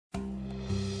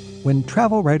When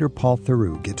travel writer Paul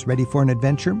Theroux gets ready for an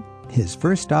adventure, his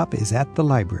first stop is at the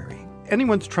library.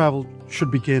 Anyone's travel should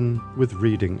begin with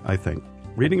reading, I think.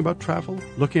 Reading about travel,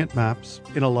 looking at maps,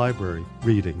 in a library,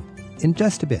 reading. In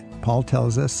just a bit, Paul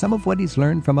tells us some of what he's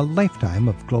learned from a lifetime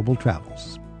of global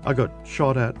travels. I got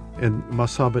shot at in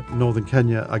Marsabit, northern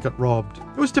Kenya. I got robbed.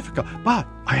 It was difficult, but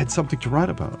I had something to write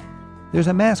about. There's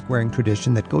a mask-wearing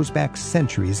tradition that goes back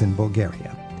centuries in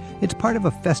Bulgaria. It's part of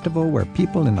a festival where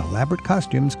people in elaborate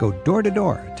costumes go door to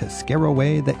door to scare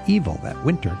away the evil that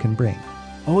winter can bring.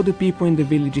 All the people in the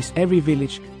villages, every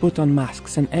village, put on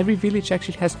masks, and every village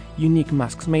actually has unique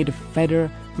masks made of feather,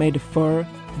 made of fur,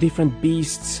 different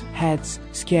beasts, hats,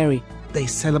 scary. They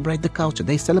celebrate the culture,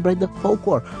 they celebrate the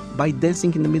folklore by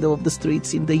dancing in the middle of the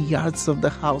streets, in the yards of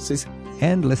the houses.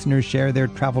 And listeners share their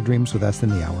travel dreams with us in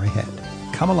the hour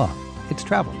ahead. Come along, it's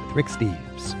Travel with Rick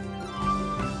Steves.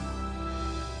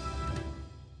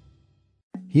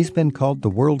 He's been called the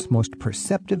world's most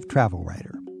perceptive travel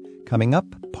writer. Coming up,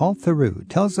 Paul Theroux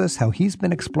tells us how he's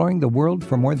been exploring the world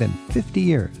for more than 50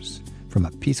 years, from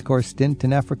a Peace Corps stint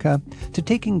in Africa to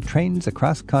taking trains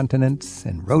across continents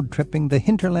and road tripping the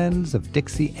hinterlands of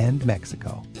Dixie and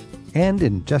Mexico. And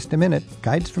in just a minute,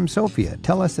 guides from Sofia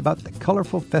tell us about the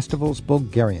colorful festivals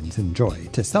Bulgarians enjoy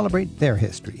to celebrate their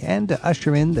history and to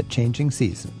usher in the changing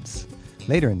seasons.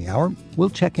 Later in the hour,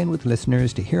 we'll check in with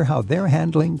listeners to hear how they're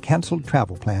handling canceled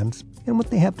travel plans and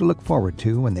what they have to look forward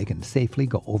to when they can safely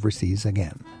go overseas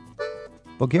again.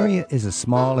 Bulgaria is a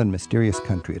small and mysterious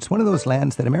country. It's one of those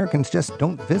lands that Americans just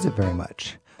don't visit very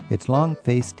much. It's long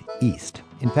faced east.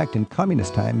 In fact, in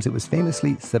communist times, it was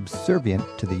famously subservient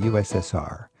to the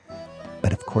USSR.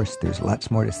 But of course, there's lots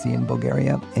more to see in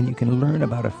Bulgaria, and you can learn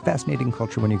about a fascinating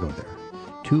culture when you go there.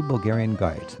 Two Bulgarian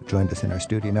guides have joined us in our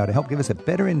studio now to help give us a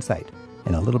better insight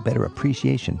and a little better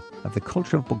appreciation of the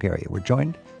culture of Bulgaria. We're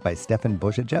joined by Stefan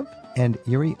Bojajev and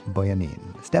Yuri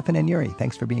Boyanin. Stefan and Yuri,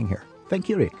 thanks for being here. Thank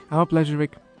you, Rick. Our pleasure,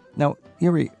 Rick. Now,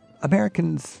 Yuri,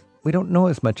 Americans, we don't know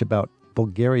as much about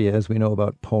Bulgaria as we know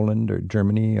about Poland or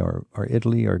Germany or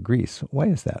Italy or Greece. Why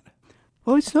is that?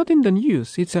 Well, it's not in the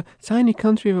news. It's a tiny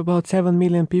country of about 7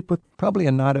 million people. Probably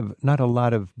not a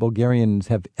lot of Bulgarians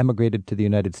have emigrated to the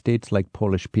United States like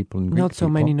Polish people and Greek people. Not so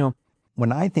many, no.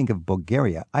 When I think of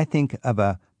Bulgaria, I think of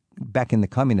back in the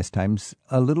communist times,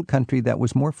 a little country that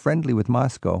was more friendly with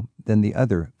Moscow than the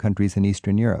other countries in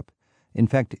Eastern Europe. In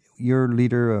fact, your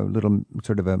leader, a little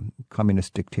sort of a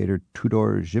communist dictator,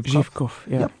 Tudor Zhivkov.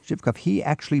 Zhivkov, he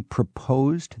actually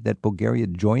proposed that Bulgaria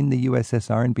join the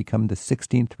USSR and become the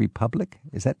 16th Republic.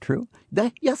 Is that true?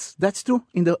 Yes, that's true.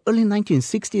 In the early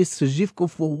 1960s,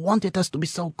 Zhivkov wanted us to be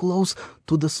so close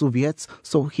to the Soviets,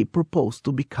 so he proposed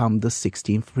to become the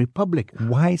 16th Republic.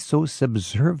 Why so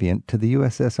subservient to the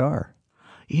USSR?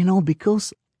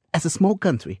 Because as a small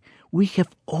country, we have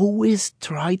always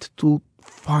tried to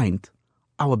find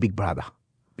our big brother.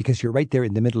 Because you're right there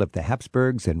in the middle of the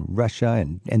Habsburgs and Russia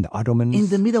and the Ottomans. In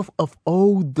the middle of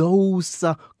all those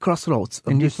crossroads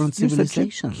of different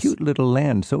civilizations. Such a cute little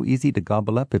land, so easy to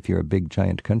gobble up if you're a big,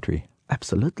 giant country.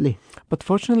 Absolutely. But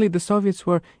fortunately, the Soviets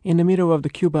were in the middle of the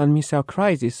Cuban Missile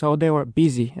Crisis, so they were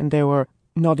busy and they were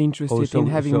not interested in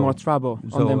having more trouble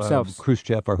on themselves.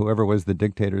 Khrushchev or whoever was the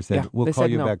dictator said, we'll call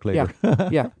you back later.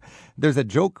 Yeah. There's a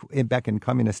joke back in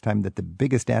communist time that the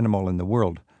biggest animal in the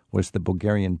world was the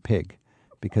Bulgarian pig,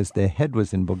 because the head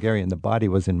was in Bulgaria and the body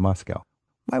was in Moscow.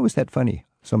 Why was that funny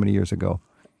so many years ago?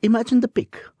 Imagine the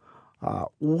pig.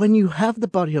 When you have the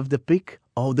body of the pig,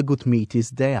 all the good meat is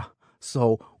there.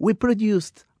 So we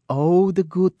produced all the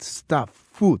good stuff,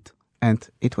 food, and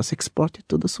it was exported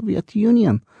to the Soviet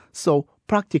Union. So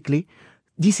practically,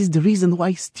 this is the reason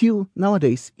why still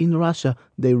nowadays in Russia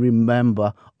they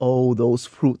remember all those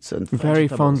fruits and very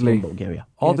fondly in Bulgaria.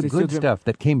 All the good stuff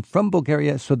that came from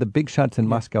Bulgaria, so the big shots in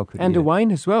Moscow could and eat the it.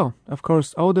 wine as well. Of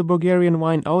course, all the Bulgarian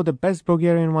wine, all the best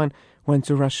Bulgarian wine went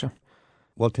to Russia.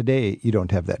 Well, today you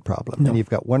don't have that problem. No, and you've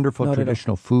got wonderful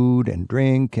traditional food and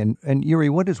drink. And Yuri,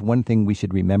 what is one thing we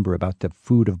should remember about the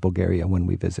food of Bulgaria when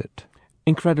we visit?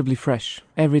 Incredibly fresh.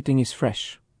 Everything is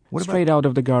fresh. Straight out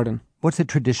of the garden. What's a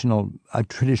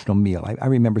traditional meal? I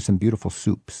remember some beautiful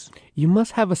soups. You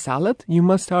must have a salad. You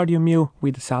must start your meal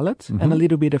with a salad and a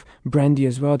little bit of brandy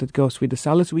as well that goes with the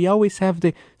salads. We always have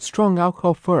the strong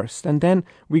alcohol first, and then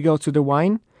we go to the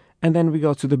wine, and then we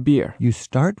go to the beer. You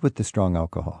start with the strong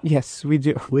alcohol? Yes, we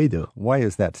do. We do. Why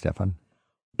is that, Stefan?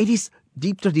 It is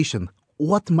deep tradition.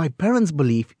 What my parents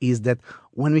believe is that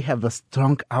when we have a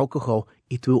strong alcohol,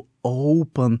 it will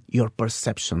open your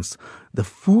perceptions. The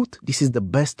food, this is the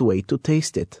best way to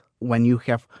taste it. When you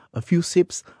have a few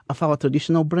sips of our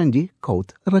traditional brandy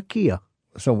called rakia.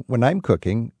 So when I'm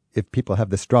cooking, if people have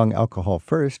the strong alcohol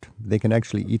first, they can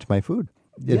actually eat my food.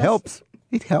 It Yes. helps.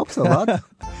 It helps a lot.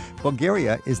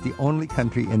 Bulgaria is the only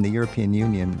country in the European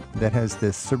Union that has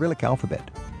the Cyrillic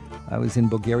alphabet. I was in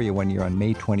Bulgaria one year on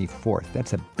May 24th.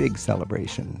 That's a big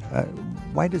celebration.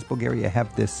 Why does Bulgaria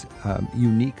have this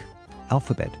unique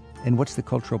alphabet? And what's the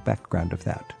cultural background of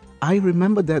that? I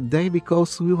remember that day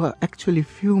because we were actually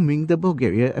filming the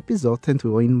Bulgaria episode and we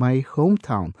were in my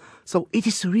hometown. So it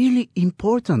is really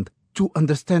important to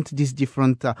understand this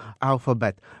different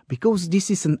alphabet because this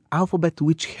is an alphabet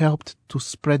which helped to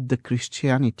spread the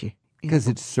Christianity. Because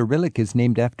it's Cyrillic is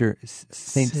named after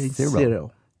Saint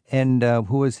Cyril. And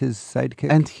who was his sidekick?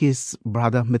 And his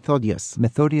brother Methodius.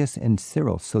 Methodius and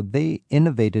Cyril. So they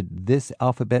innovated this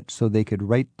alphabet so they could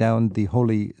write down the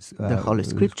holy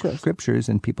scriptures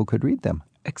and people could read them.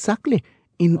 Exactly.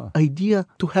 Idea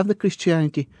to have the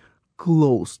Christianity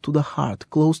close to the heart,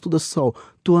 close to the soul,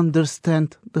 to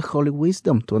understand the holy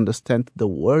wisdom, to understand the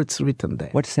words written there.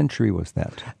 What century was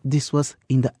that? This was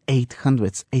in the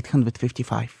 800s,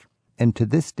 855. And to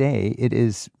this day, it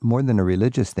is more than a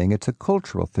religious thing. It's a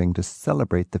cultural thing to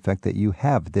celebrate the fact that you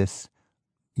have this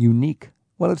unique.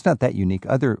 Well, it's not that unique.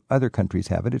 Other countries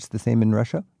have it. It's the same in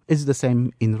Russia. It's the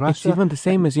same in Russia. It's even the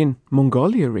same as in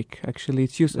Mongolia, Rick. Actually,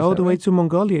 it's used all the way to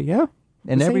Mongolia, yeah.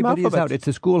 And The same everybody is alphabet. out. It's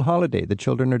a school holiday. The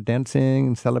children are dancing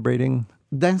and celebrating.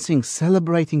 Dancing,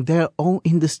 celebrating, they're all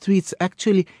in the streets.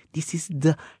 Actually, this is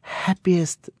the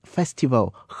happiest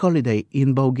festival, holiday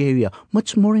in Bulgaria.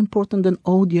 Much more important than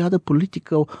all the other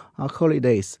political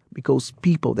holidays because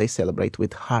people, they celebrate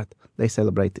with heart. They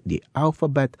celebrate the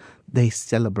alphabet. They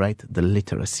celebrate the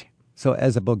literacy. So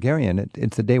as a Bulgarian,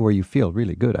 it's a day where you feel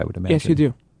really good, I would imagine. Yes, you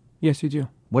do. Yes, you do.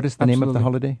 What is the name of the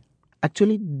Absolutely. holiday?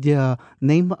 Actually, the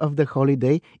name of the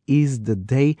holiday is the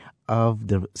day of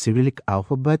the Cyrillic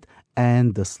alphabet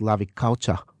and the Slavic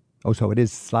culture. Oh, so it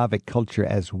is Slavic culture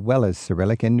as well as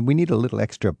Cyrillic, and we need a little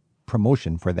extra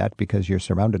promotion for that because you're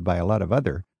surrounded by a lot of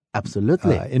other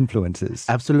Absolutely. influences.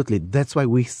 Absolutely. That's why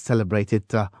we celebrate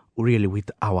it really with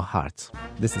our hearts.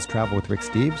 This is Travel with Rick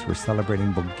Steves. We're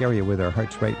celebrating Bulgaria with our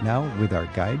hearts right now with our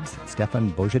guides,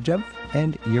 Stefan Bojajev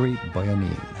and Yuri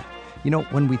Boyanin. You know,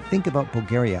 when we think about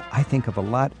Bulgaria, I think of a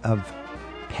lot of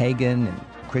pagan and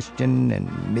Christian and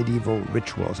medieval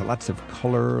rituals, lots of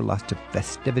color, lots of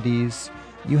festivities.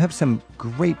 You have some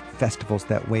great festivals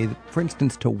that way, for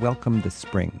instance, to welcome the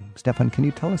spring. Stefan, can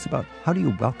you tell us about how do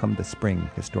you welcome the spring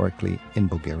historically in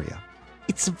Bulgaria?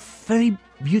 It's a very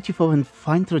beautiful and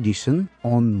fine tradition.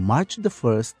 On March the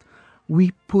 1st,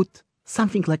 we put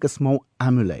something like a small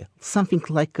amulet, something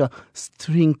like a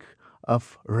string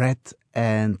of red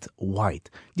and white.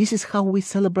 This is how we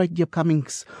celebrate the upcoming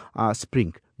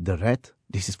spring. The red,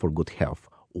 this is for good health.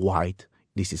 White,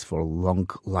 this is for long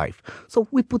life. So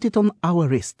we put it on our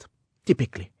wrist,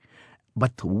 typically.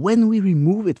 But when we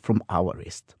remove it from our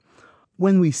wrist,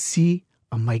 when we see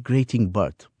a migrating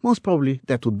bird, most probably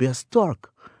that would be a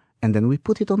stork, and then we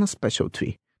put it on a special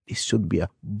tree. This should be a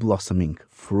blossoming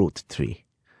fruit tree.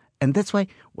 And that's why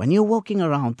when you're walking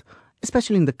around,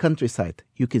 especially in the countryside,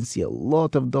 you can see a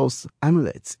lot of those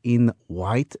amulets in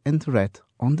white and red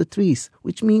on the trees,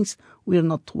 which means we are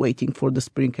not waiting for the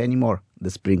spring anymore. The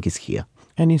spring is here.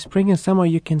 And in spring and summer,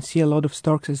 you can see a lot of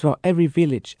storks as well. Every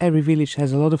village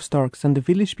has a lot of storks. And the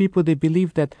village people, they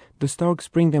believe that the storks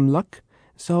bring them luck.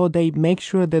 So they make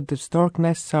sure that the stork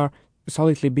nests are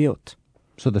solidly built.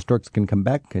 So the storks can come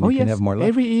back and you can have more luck?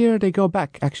 Every year they go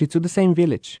back, actually, to the same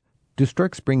village. Do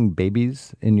storks bring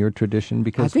babies in your tradition?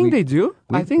 Because I think they do.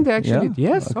 I think they actually,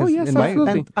 yes. Oh, yes, in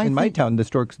absolutely. In my town, the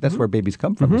storks, that's where babies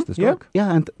come from, is the yeah. stork.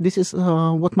 Yeah, and this is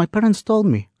what my parents told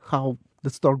me, how the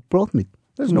stork brought me.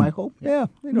 That's my home. Yeah,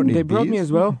 they don't need They brought me bees.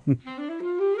 as well.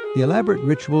 The elaborate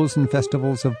rituals and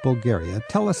festivals of Bulgaria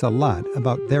tell us a lot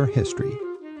about their history.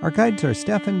 Our guides are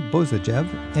Stefan Bozajev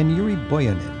and Yuri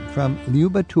Boyanin from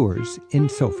Lyuba Tours in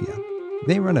Sofia.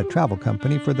 They run a travel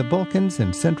company for the Balkans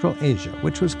and Central Asia,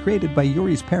 which was created by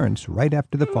Yuri's parents right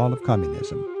after the fall of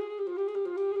communism.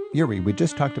 Yuri, we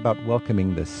just talked about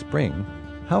welcoming the spring.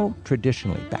 How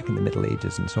traditionally, back in the Middle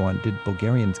Ages and so on, did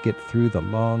Bulgarians get through the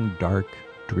long, dark,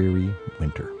 dreary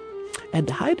winter? At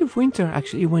the height of winter,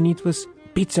 actually, when it was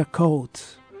bitter cold,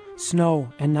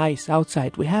 snow and ice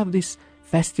outside, we have this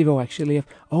festival actually of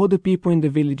all the people in the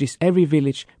villages. Every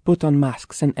village put on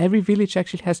masks, and every village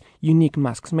actually has unique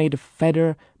masks made of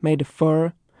feather, made of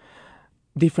fur,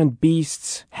 different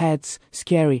beasts, heads,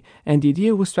 scary. And the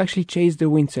idea was to actually chase the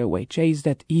winter away, chase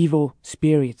that evil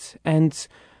spirit, and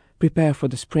prepare for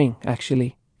the spring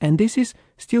actually. And this is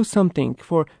still something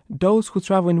for those who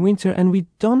travel in winter, and we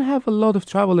don't have a lot of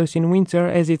travelers in winter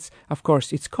as it's, of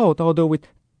course, it's cold, although with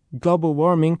global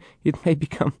warming, it may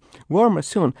become warmer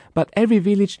soon. But every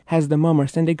village has the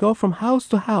mummers, and they go from house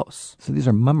to house. So these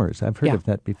are mummers. I've heard of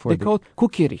that before. They're called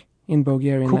kukiri in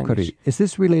Bulgarian language. Is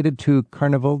this related to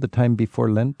Carnival, the time before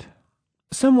Lent?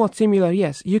 Somewhat similar,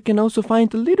 yes. You can also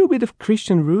find a little bit of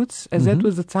Christian roots, as that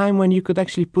was the time when you could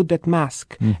actually put that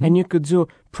mask and you could do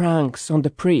pranks on the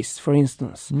priests, for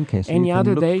instance. Okay, so Any you can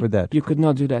other look day, for that. you could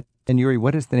not do that. And Yuri,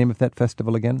 what is the name of that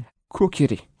festival again?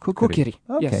 Kukiri. Okay.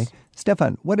 Yes.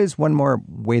 Stefan, what is one more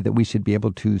way that we should be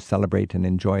able to celebrate and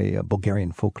enjoy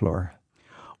Bulgarian folklore?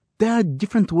 There are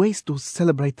different ways to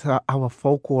celebrate our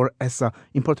folklore as an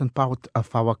important part of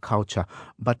our culture.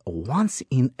 But once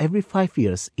in every 5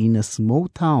 years, in a small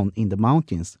town in the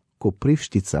mountains,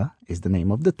 Koprivstica is the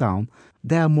name of the town,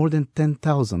 there are more than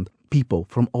 10,000 people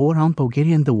from all around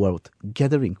Bulgaria and the world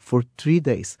gathering for 3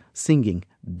 days, singing,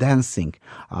 dancing.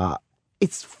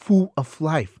 It's full of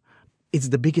life. It's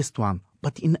the biggest one.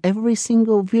 But in every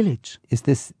single village. Is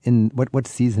this in, what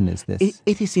season is this?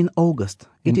 It is in August.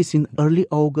 It is in early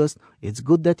August. It's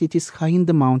good that it is high in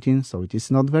the mountain, so it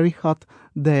is not very hot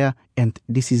there. And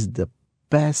this is the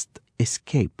best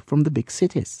escape from the big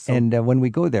cities. So and when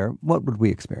we go there, what would we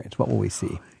experience? What will we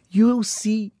see? you will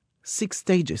see 6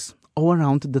 stages all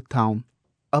around the town,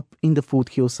 up in the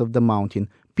foothills of the mountain.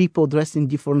 People dressed in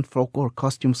different folklore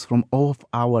costumes from all of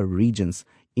our regions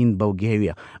in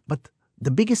Bulgaria. But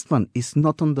the biggest one is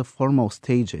not on the formal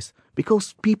stages,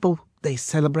 because people, they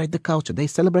celebrate the culture, they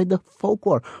celebrate the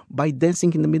folklore by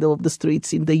dancing in the middle of the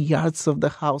streets, in the yards of the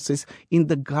houses, in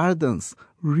the gardens,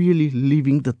 really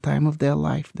living the time of their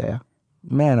life there.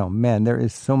 Man, oh man, there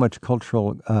is so much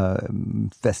cultural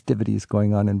festivities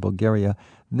going on in Bulgaria.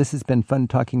 This has been fun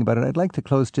talking about it. I'd like to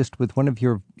close just with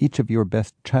each of your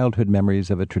best childhood memories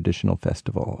of a traditional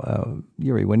festival.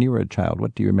 Yuri, when you were a child,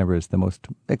 what do you remember as the most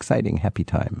exciting, happy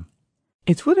time?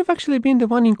 It would have actually been the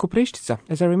one in Koprivstica,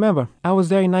 as I remember. I was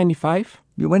there in 95.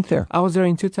 You went there? I was there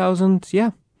in 2000, yeah.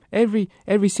 Every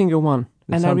single one.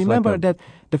 And I remember that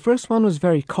the first one was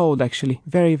very cold, actually.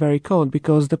 Very, very cold,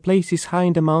 because the place is high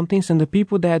in the mountains and the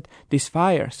people that had these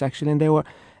fires, actually, and they were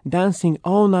dancing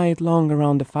all night long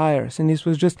around the fires. And this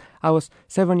was just, I was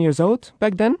 7 years old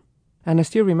back then, and I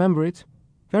still remember it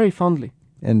very fondly.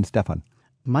 And Stefan?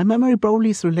 My memory probably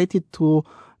is related to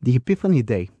the Epiphany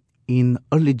Day in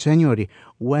early January,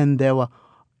 when there were,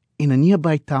 in a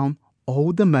nearby town,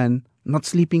 all the men not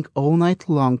sleeping all night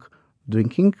long,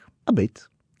 drinking a bit,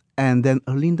 and then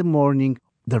early in the morning,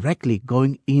 directly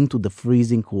going into the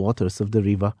freezing waters of the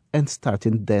river and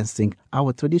starting dancing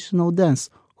our traditional dance,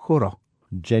 Horo.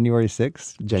 January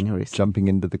 6th? January 6th. Jumping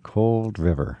into the cold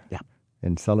river. Yeah.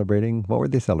 And celebrating, what were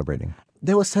they celebrating?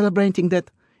 They were celebrating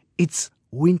that it's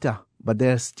winter, but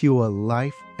they're still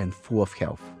alive and full of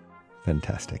health.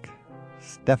 Fantastic.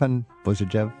 Stefan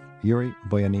Bozijev, Yuri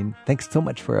Boyanin, thanks so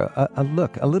much for a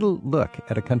little look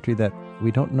at a country that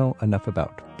we don't know enough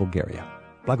about, Bulgaria.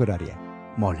 Blagodarie.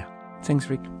 Moля. Thanks,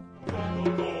 Rick.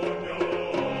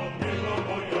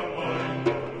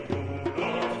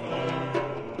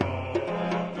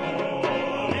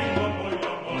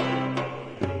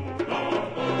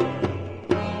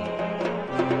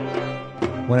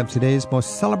 One of today's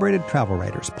most celebrated travel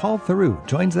writers, Paul Theroux,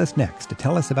 joins us next to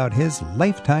tell us about his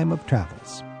lifetime of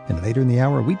travels. And later in the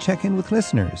hour, we check in with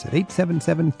listeners at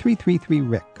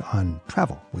 877-333-RICK on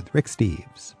Travel with Rick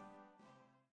Steves.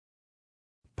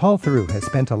 Paul Theroux has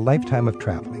spent a lifetime of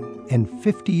traveling and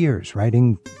 50 years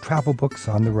writing travel books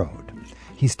on the road.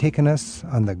 He's taken us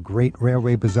on the Great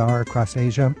Railway Bazaar across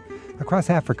Asia, across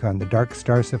Africa on the Dark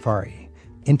Star Safari,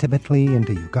 intimately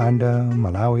into Uganda,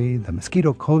 Malawi, the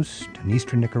Mosquito Coast, and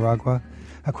eastern Nicaragua,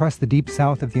 across the deep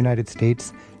south of the United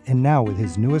States, and now with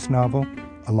his newest novel,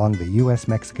 along the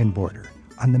U.S.-Mexican border,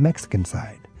 on the Mexican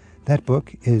side. That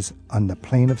book is On the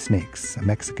Plain of Snakes, A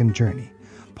Mexican Journey.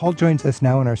 Paul joins us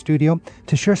now in our studio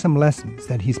to share some lessons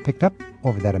that he's picked up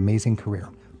over that amazing career.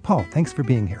 Paul, thanks for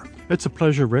being here. It's a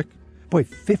pleasure, Rick. Boy,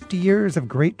 50 years of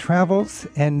great travels,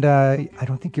 and I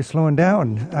don't think you're slowing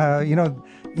down.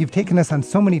 You've taken us on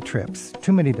so many trips,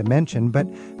 too many to mention, but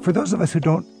for those of us who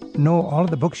don't know all of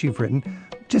the books you've written,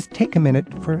 just take a minute,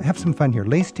 have some fun here.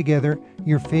 Lace together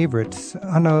your favorites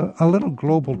on a little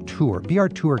global tour. Be our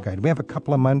tour guide. We have a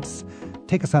couple of months.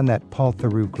 Take us on that Paul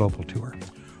Theroux global tour.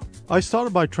 I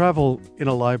started my travel in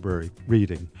a library,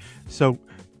 reading. So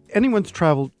anyone's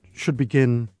travel should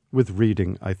begin with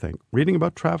reading, I think. Reading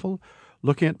about travel,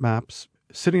 looking at maps,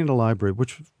 sitting in a library,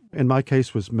 which in my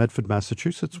case was Medford,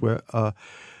 Massachusetts, where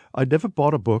I never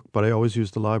bought a book, but I always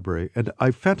used the library. And I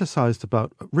fantasized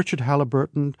about Richard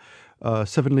Halliburton,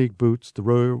 7 League Boots, The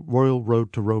Royal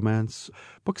Road to Romance,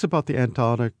 books about the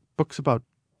Antarctic, books about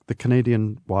the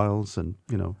Canadian wilds and,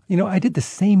 you know. You know, I did the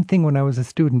same thing when I was a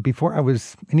student. Before I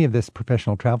was any of this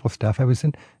professional travel stuff, I was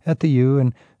at the U,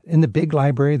 and in the big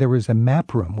library, there was a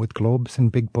map room with globes and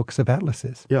big books of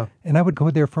atlases. Yeah. And I would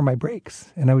go there for my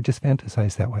breaks, and I would just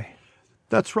fantasize that way.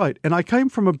 That's right. And I came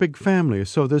from a big family,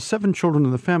 so there's 7 children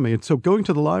in the family. And so going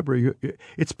to the library,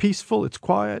 it's peaceful, it's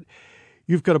quiet.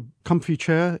 You've got a comfy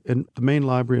chair, and the main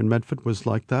library in Medford was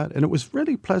like that, and it was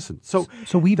really pleasant. So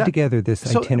weave together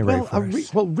this itinerary for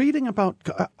us. Reading about,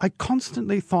 I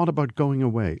constantly thought about going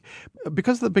away.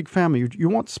 Because of the big family, you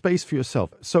want space for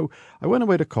yourself. So I went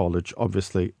away to college,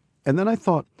 obviously, and then I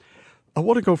thought, I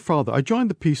want to go farther. I joined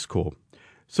the Peace Corps.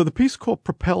 So the Peace Corps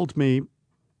propelled me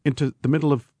into the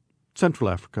middle of Central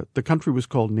Africa. The country was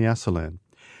called Nyasaland.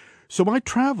 So my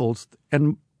travels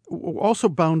and also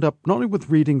bound up not only with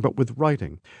reading but with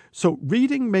writing. So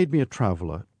reading made me a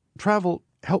traveler. Travel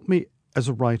helped me as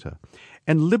a writer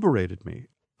and liberated me.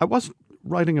 I wasn't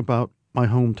writing about my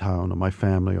hometown or my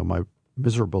family or my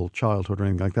miserable childhood or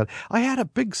anything like that. I had a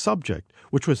big subject,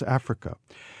 which was Africa.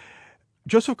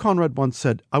 Joseph Conrad once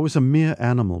said, I was a mere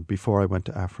animal before I went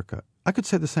to Africa. I could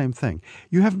say the same thing.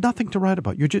 You have nothing to write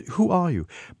about. Who are you?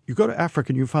 You go to Africa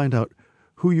and you find out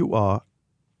who you are,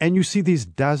 and you see these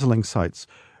dazzling sights.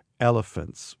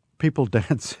 Elephants, people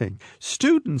dancing,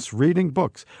 students reading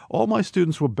books. All my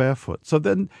students were barefoot. So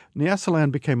then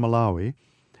Nyasaland became Malawi,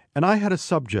 and I had a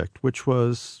subject which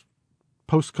was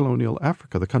post-colonial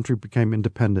Africa. The country became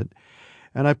independent,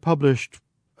 and I published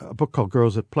a book called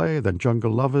Girls at Play, then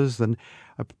Jungle Lovers, then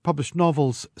I published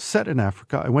novels set in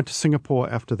Africa. I went to Singapore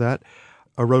after that.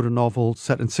 I wrote a novel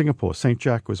set in Singapore. St.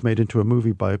 Jack was made into a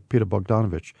movie by Peter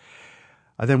Bogdanovich.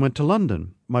 I then went to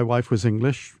London. My wife was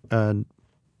English, and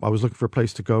I was looking for a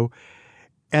place to go,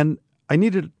 and I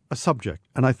needed a subject,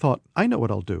 and I thought, I know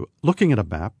what I'll do. Looking at a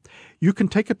map, you can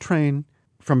take a train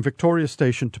from Victoria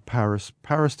Station to Paris,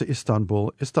 Paris to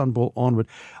Istanbul, Istanbul onward.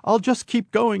 I'll just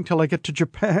keep going till I get to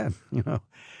Japan, you know.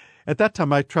 At that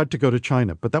time, I tried to go to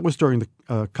China, but that was during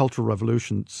the Cultural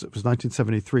Revolution. It was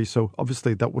 1973, so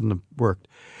obviously that wouldn't have worked.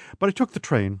 But I took the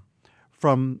train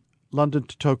from London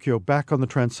to Tokyo, back on the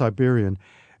Trans-Siberian,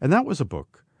 and that was a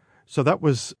book. So that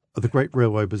was The Great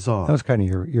Railway Bazaar. That was kind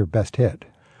of your best hit.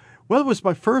 Well, it was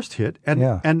my first hit,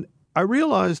 and I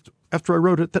realized after I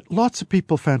wrote it that lots of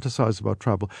people fantasize about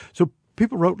travel. So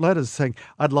people wrote letters saying,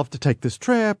 I'd love to take this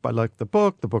trip, I liked the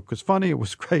book was funny, it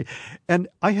was great. And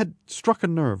I had struck a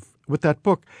nerve with that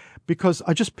book because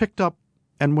I just picked up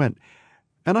and went.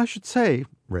 And I should say,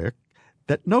 Rick,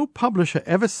 that no publisher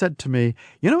ever said to me,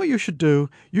 you know what you should do?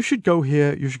 You should go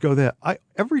here, you should go there.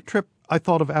 Every trip I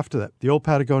thought of after that, the old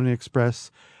Patagonia Express,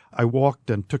 I walked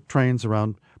and took trains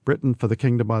around Britain for the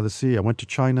Kingdom by the Sea. I went to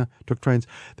China, took trains.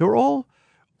 They were all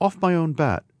off my own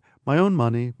bat, my own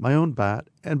money, my own bat,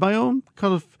 and my own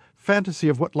kind of fantasy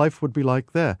of what life would be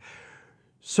like there.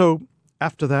 So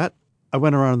after that, I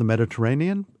went around the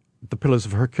Mediterranean, the Pillars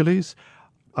of Hercules.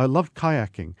 I loved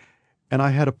kayaking, and I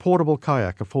had a portable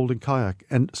kayak, a folding kayak.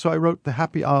 And so I wrote The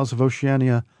Happy Isles of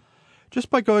Oceania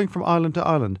just by going from island to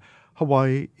island.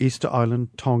 Hawaii, Easter Island,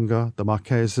 Tonga, the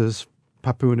Marquesas,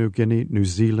 Papua New Guinea, New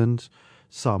Zealand,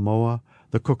 Samoa,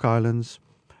 the Cook Islands,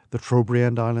 the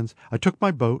Trobriand Islands. I took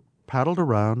my boat, paddled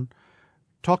around,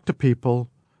 talked to people,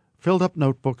 filled up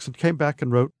notebooks, and came back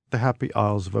and wrote The Happy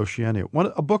Isles of Oceania,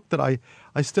 a book that I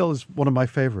still is one of my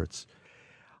favorites.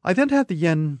 I then had the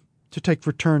yen to take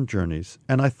return journeys,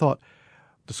 and I thought,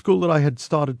 the school that I had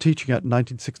started teaching at in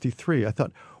 1963, I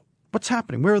thought, what's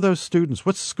happening? Where are those students?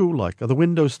 What's the school like? Are the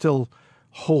windows still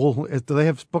whole? Do they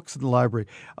have books in the library?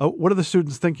 What are the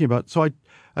students thinking about? So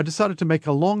I decided to make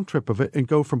a long trip of it and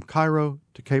go from Cairo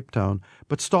to Cape Town,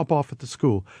 but stop off at the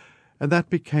school. And that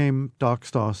became Dark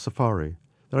Star Safari.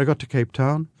 Then I got to Cape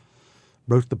Town,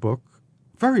 wrote the book.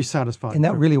 Very satisfying. And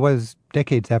that really was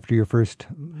decades after your first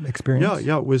experience?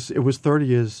 Yeah. It was 30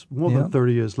 years, more than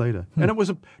 30 years later. And it was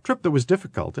a trip that was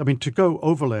difficult. I mean, to go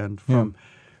overland from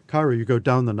Cairo, you go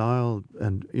down the Nile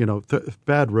and,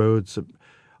 bad roads.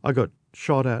 I got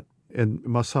shot at in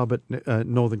Marsabit,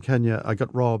 northern Kenya. I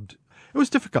got robbed. It was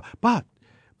difficult. But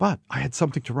I had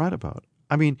something to write about.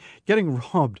 I mean, getting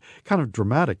robbed, kind of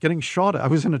dramatic. Getting shot at. I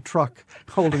was in a truck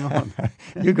holding on.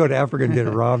 You go to Africa and get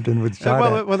robbed and with shot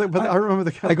at. But I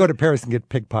remember I go to Paris and get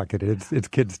pickpocketed. It's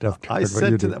kid stuff. I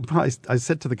said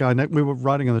to the guy, we were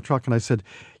riding on the truck, and I said,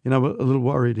 I'm a little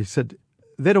worried. He said,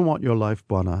 they don't want your life,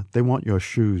 Bwana. They want your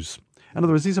shoes. In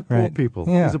other words, these are poor people.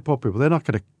 Yeah. These are poor people. They're not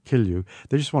going to kill you.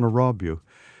 They just want to rob you.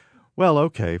 Well,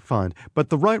 okay, fine. But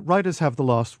the writers have the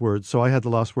last word, so I had the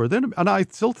last word. And I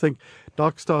still think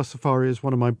Dark Star Safari is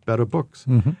one of my better books.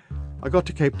 Mm-hmm. I got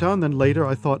to Cape Town. Then later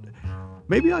I thought,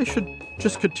 maybe I should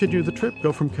just continue the trip,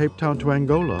 go from Cape Town to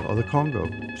Angola or the Congo.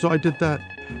 So I did that.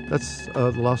 That's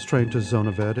the last train to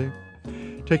Zona Verde.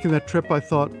 Taking that trip, I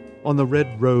thought, on the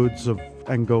red roads of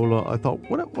Angola, I thought,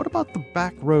 what about the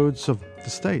back roads of the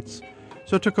States?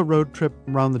 So I took a road trip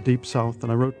around the Deep South,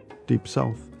 and I wrote Deep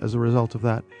South as a result of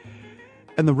that.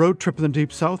 And the road trip in the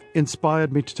Deep South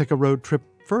inspired me to take a road trip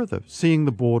further, seeing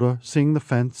the border, seeing the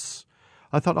fence.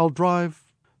 I thought, I'll drive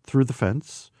through the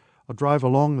fence, I'll drive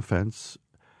along the fence,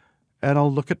 and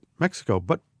I'll look at Mexico,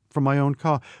 but from my own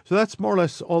car. So that's more or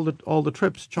less all the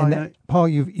trips. China. Paul,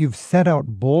 you've set out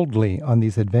boldly on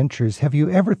these adventures. Have you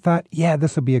ever thought, yeah,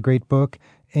 this will be a great book,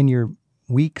 and you're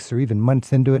weeks or even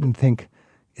months into it and think,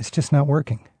 it's just not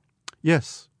working?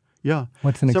 Yes. Yeah.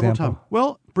 What's an Several example? times.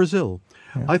 Well, Brazil.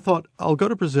 Yeah. I thought, I'll go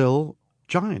to Brazil,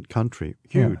 giant country,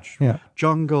 huge. Yeah.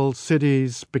 Jungle,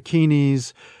 cities,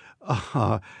 bikinis,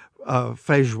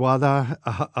 feijoada,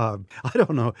 I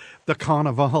don't know, the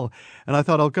carnival. And I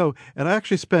thought, I'll go. And I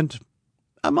actually spent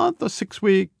a month or 6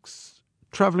 weeks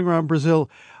traveling around Brazil.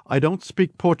 I don't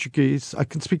speak Portuguese. I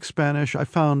can speak Spanish. I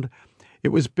found it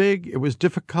was big, it was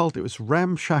difficult, it was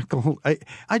ramshackle.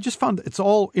 I just found it's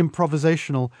all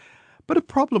improvisational. But the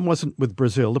problem wasn't with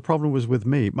Brazil. The problem was with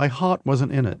me. My heart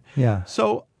wasn't in it. Yeah.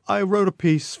 So I wrote a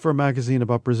piece for a magazine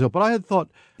about Brazil, but I had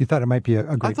thought... You thought it might be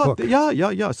a great book. Yeah.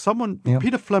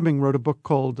 Peter Fleming wrote a book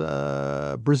called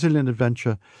Brazilian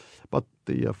Adventure about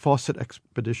the Fawcett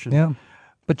expedition. Yeah.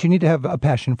 But you need to have a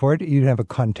passion for it. You need to have a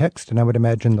context, and I would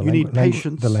imagine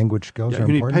the language skills are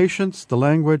important. You need patience, the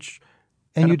language,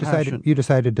 and you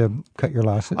decided to cut your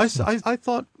losses. I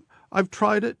thought, I've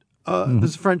tried it.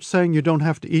 There's a French saying, you don't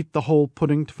have to eat the whole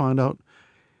pudding to find out.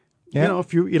 Yeah. You know,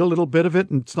 if you eat a little bit of it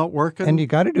and it's not working. And you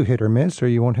got to do hit or miss or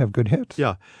you won't have good hits.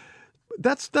 Yeah.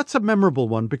 That's a memorable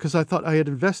one because I thought I had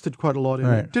invested quite a lot in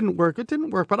it. It didn't work,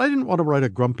 but I didn't want to write a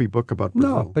grumpy book about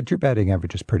Brazil. No, but your batting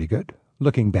average is pretty good.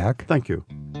 Looking back. Thank you.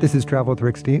 This is Travel with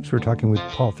Rick Steves. We're talking with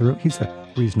Paul Theroux. He's a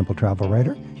reasonable travel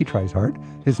writer. He tries hard.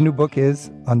 His new book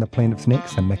is On the Plain of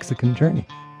Snakes, A Mexican Journey.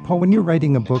 Paul, when you're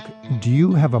writing a book, do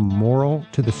you have a moral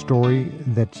to the story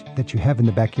that you have in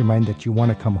the back of your mind that you want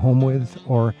to come home with?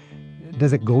 Or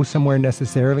does it go somewhere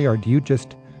necessarily? Or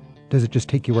does it just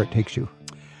take you where it takes you?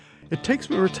 It takes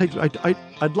me where it takes me.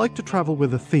 I'd like to travel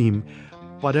with a theme,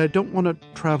 but I don't want to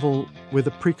travel with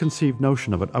a preconceived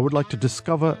notion of it. I would like to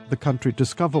discover the country,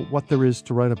 discover what there is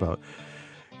to write about.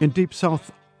 In Deep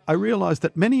South, I realized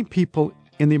that many people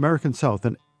in the American South,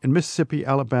 and in Mississippi,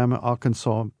 Alabama,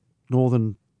 Arkansas,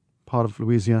 northern part of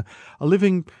Louisiana,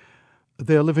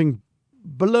 they're living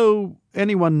below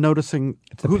anyone noticing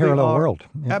it's who they are. It's a parallel world.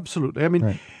 Yeah. Absolutely. I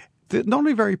mean, they're not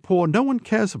only very poor, no one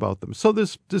cares about them. So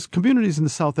there's communities in the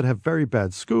South that have very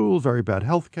bad schools, very bad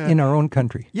health care. In our own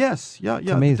country. Yes, yeah. It's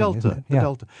amazing, the Delta. isn't it? The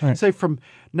Delta. Right. Say from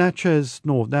Natchez,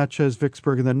 north, Natchez,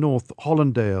 Vicksburg, and then north,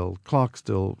 Hollandale,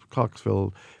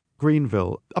 Clarksville,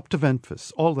 Greenville, up to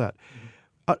Memphis, all that.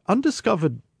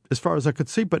 Undiscovered as far as I could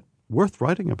see, but worth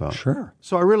writing about. Sure.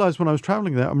 So I realized when I was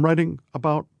traveling there, I'm writing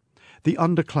about the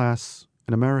underclass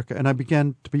in America, and I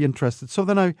began to be interested. So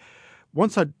then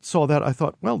once I saw that, I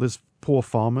thought, well, there's poor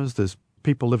farmers, there's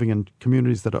people living in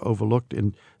communities that are overlooked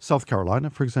in South Carolina,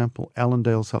 for example,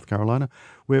 Allendale, South Carolina,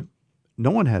 where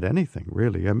no one had anything,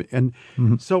 really. I mean,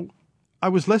 so I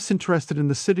was less interested in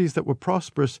the cities that were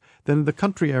prosperous than in the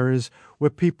country areas where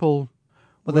people...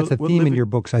 Well, that's a theme in your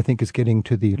books, I think, is getting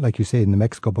to the, like you say in the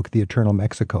Mexico book, the eternal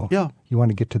Mexico. Yeah. You want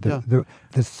to get to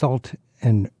the salt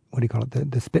and, what do you call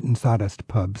it, the spit and sawdust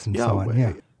pubs and so on.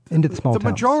 Yeah. Into the small towns. The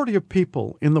majority of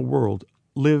people in the world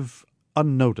live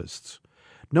unnoticed.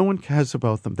 No one cares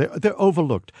about them. They're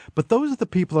overlooked. But those are the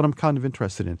people that I'm kind of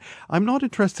interested in. I'm not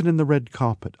interested in the red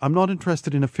carpet. I'm not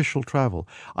interested in official travel.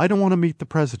 I don't want to meet the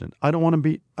president. I don't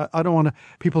want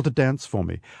people to dance for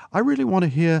me. I really want to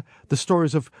hear the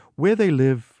stories of where they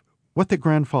live, what their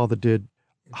grandfather did,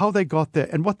 how they got there,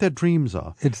 and what their dreams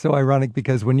are. It's so ironic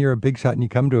because when you're a big shot and you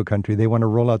come to a country, they want to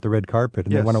roll out the red carpet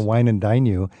and they want to wine and dine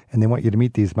you and they want you to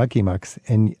meet these mucky mucks.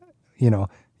 And, you know,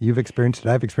 you've experienced it,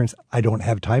 I've experienced it. I don't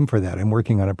have time for that. I'm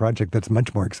working on a project that's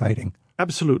much more exciting.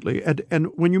 Absolutely. And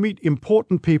when you meet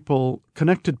important people,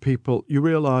 connected people, you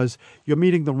realize you're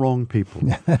meeting the wrong people.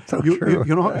 That's so true.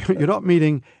 You're not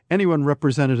meeting anyone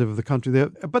representative of the country.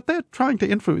 But they're trying to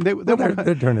influence.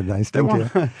 They're turning nice,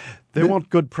 don't you? They want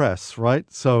good press, right?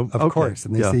 So Of course.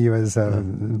 And they see you as a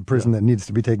person that needs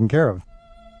to be taken care of.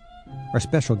 Our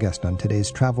special guest on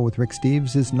today's Travel with Rick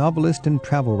Steves is novelist and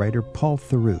travel writer Paul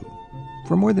Theroux.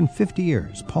 For more than 50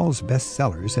 years, Paul's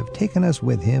bestsellers have taken us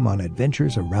with him on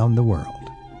adventures around the world.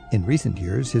 In recent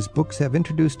years, his books have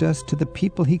introduced us to the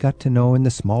people he got to know in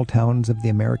the small towns of the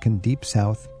American Deep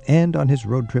South and on his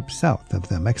road trip south of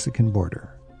the Mexican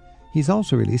border. He's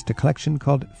also released a collection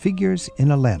called Figures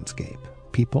in a Landscape,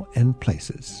 People and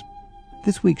Places.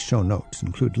 This week's show notes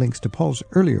include links to Paul's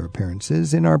earlier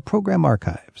appearances in our program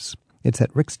archives. It's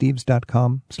at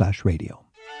ricksteves.com/radio.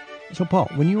 So, Paul,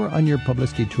 when you were on your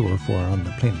publicity tour for On the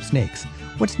Plain of Snakes,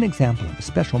 what's an example of a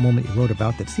special moment you wrote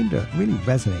about that seemed to really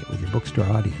resonate with your bookstore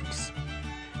audience?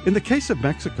 In the case of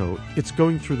Mexico, it's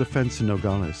going through the fence in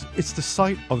Nogales. It's the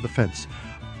site of the fence.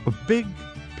 A big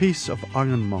piece of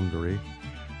ironmongery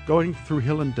going through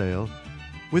hill and dale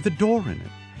with a door in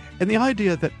it. And the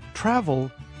idea that travel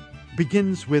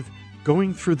begins with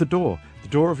going through the door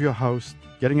of your house,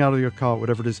 getting out of your car,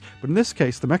 whatever it is. But in this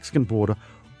case, the Mexican border,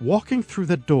 walking through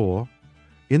the door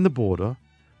in the border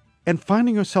and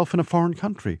finding yourself in a foreign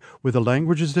country where the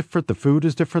language is different, the food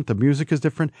is different, the music is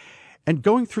different, and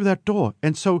going through that door.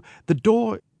 And so the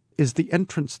door is the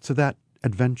entrance to that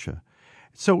adventure.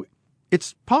 So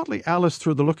it's partly Alice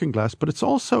through the looking glass, but it's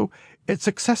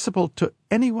accessible to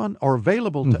anyone or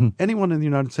available to anyone in the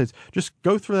United States. Just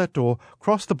go through that door,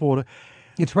 cross the border.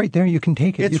 It's right there. You can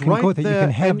take it. It's you can right go there. You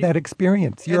can have that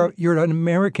experience. You're an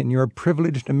American. You're a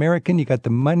privileged American. You got the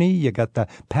money. You got the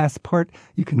passport.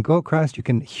 You can go across. You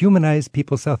can humanize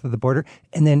people south of the border,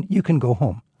 and then you can go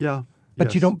home. Yeah, but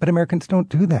yes. you don't. But Americans don't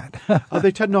do that.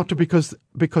 They tend not to because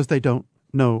they don't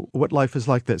know what life is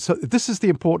like there. So this is the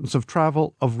importance of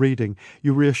travel, of reading.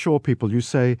 You reassure people. You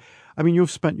say, I mean,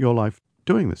 you've spent your life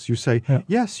doing this. You say,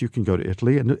 yes, you can go to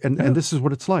Italy, and this is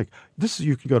what it's like.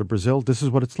 You can go to Brazil. This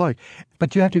is what it's like.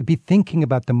 But you have to be thinking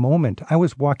about the moment. I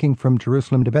was walking from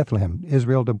Jerusalem to Bethlehem,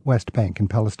 Israel to West Bank in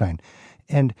Palestine,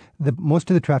 and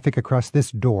most of the traffic across this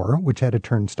door, which had a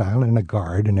turnstile and a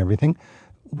guard and everything,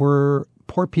 were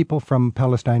poor people from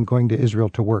Palestine going to Israel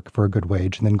to work for a good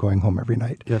wage and then going home every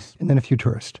night. Yes. And then a few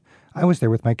tourists. I was there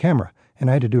with my camera, and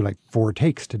I had to do like 4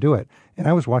 takes to do it. And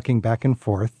I was walking back and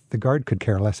forth. The guard could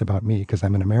care less about me because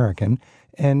I'm an American.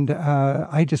 And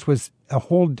I just was a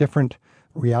whole different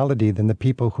reality than the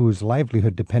people whose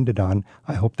livelihood depended on,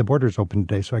 I hope the border's open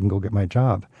today so I can go get my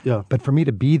job. Yeah. But for me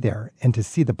to be there and to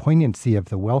see the poignancy of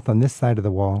the wealth on this side of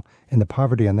the wall and the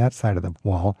poverty on that side of the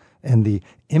wall and the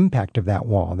impact of that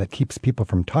wall that keeps people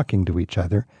from talking to each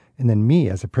other, and then me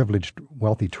as a privileged,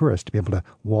 wealthy tourist to be able to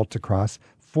waltz across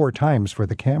 4 times for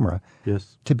the camera,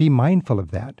 yes, to be mindful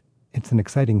of that. It's an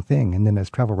exciting thing. And then as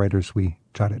travel writers, we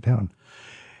jot it down.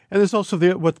 And there's also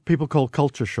what people call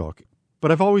culture shock.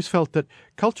 But I've always felt that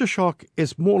culture shock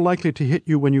is more likely to hit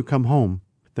you when you come home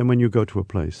than when you go to a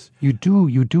place. You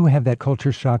do have that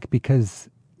culture shock because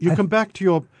you come back to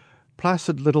your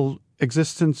placid little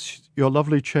existence, your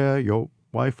lovely chair, your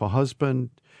wife or husband,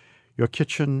 your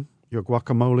kitchen, your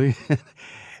guacamole,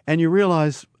 and you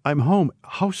realize, I'm home.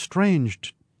 How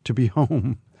strange to be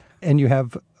home. And you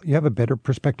have a better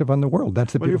perspective on the world.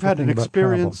 That's the beautiful thing about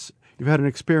travel. You've had an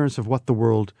experience of what the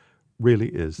world really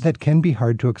is. That can be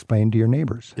hard to explain to your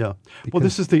neighbors. Yeah. Well,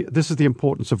 this is the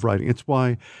importance of writing. It's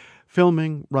why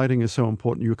filming, writing is so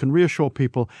important. You can reassure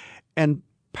people, and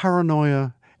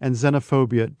paranoia and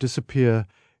xenophobia disappear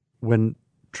when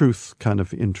truth kind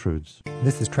of intrudes.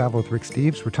 This is Travel with Rick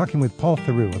Steves. We're talking with Paul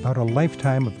Theroux about a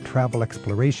lifetime of travel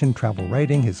exploration, travel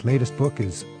writing. His latest book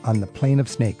is On the Plain of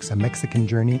Snakes, A Mexican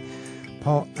Journey.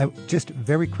 Paul, just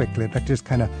very quickly, I'd like to just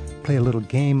kind of play a little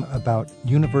game about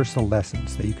universal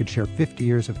lessons that you could share 50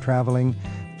 years of traveling.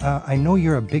 I know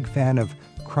you're a big fan of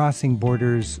crossing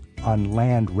borders on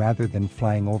land rather than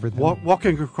flying over them.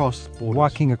 Walking across borders.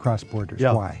 Walking across borders.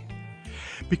 Yeah. Why?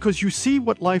 Because you see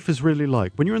what life is really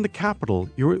like. When you're in the capital,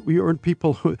 you're in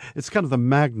people who, it's kind of the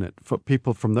magnet for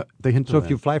people from the hinterland. So if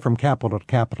you fly from capital to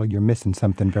capital, you're missing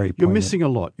something very poignant. You're missing a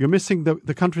lot. You're missing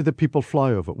the country that people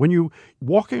fly over. When you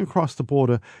walking across the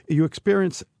border, you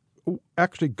experience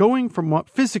actually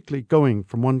physically going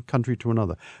from one country to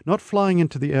another, not flying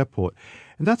into the airport.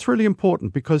 And that's really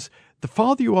important because the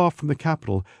farther you are from the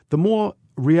capital, the more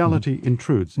reality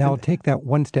intrudes. Now, I'll take that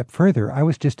one step further. I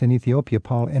was just in Ethiopia,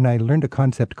 Paul, and I learned a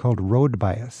concept called road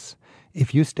bias.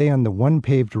 If you stay on the one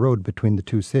paved road between the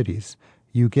two cities,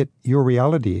 you get your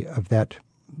reality of that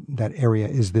area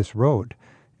is this road,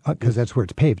 because that's where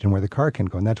it's paved and where the car can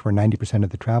go, and that's where 90% of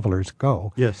the travelers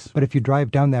go. Yes. But if you drive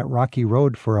down that rocky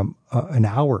road for an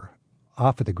hour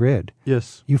off of the grid,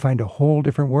 yes, you find a whole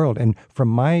different world. And from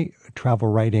my travel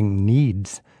writing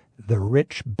needs, the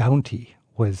rich bounty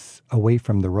was away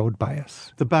from the road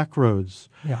bias. The back roads.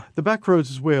 Yeah. The back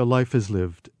roads is where life is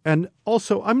lived. And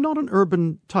also, I'm not an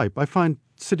urban type. I find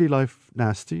city life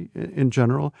nasty in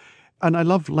general. and I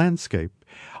love landscape.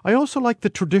 I also like the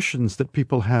traditions that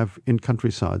people have in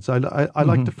countrysides. I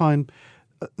like to find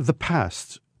the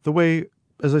past, the way,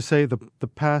 as I say, the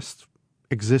past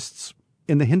exists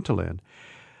in the hinterland.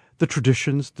 The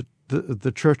traditions,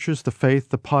 the churches, the faith,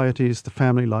 the pieties, the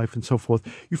family life, and so forth.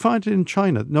 You find it in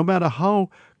China. No matter how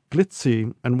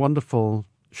glitzy and wonderful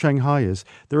Shanghai is,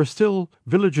 there are still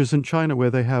villages in China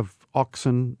where they have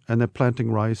oxen and they're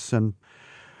planting rice and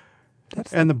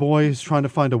the boy is trying to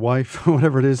find a wife,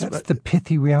 whatever it is. That's the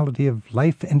pithy reality of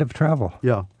life and of travel.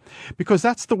 Yeah, because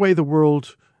that's the way the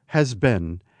world has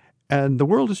been. And the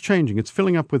world is changing. It's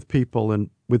filling up with people and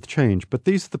with change. But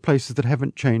these are the places that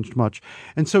haven't changed much.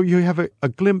 And so you have a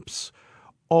glimpse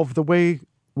of the way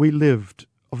we lived,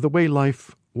 of the way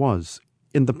life was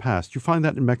in the past. You find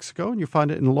that in Mexico, and you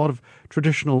find it in a lot of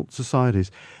traditional societies.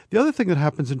 The other thing that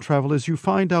happens in travel is you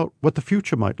find out what the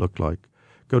future might look like.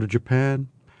 Go to Japan,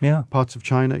 parts of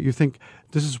China. You think,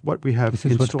 this is what we have This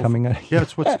is what's coming. Yeah,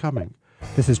 it's what's coming.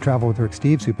 This is Travel with Rick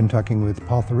Steves. We've been talking with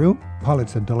Paul Theroux. Paul,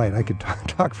 it's a delight. I could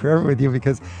talk forever with you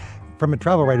because from a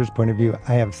travel writer's point of view,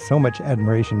 I have so much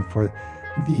admiration for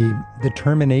the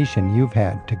determination you've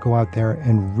had to go out there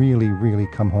and really, really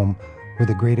come home with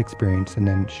a great experience and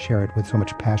then share it with so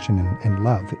much passion and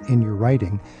love in your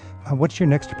writing. What's your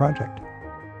next project?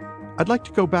 I'd like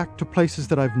to go back to places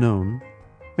that I've known,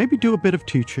 maybe do a bit of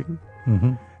teaching,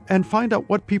 and find out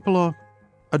what people are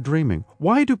dreaming.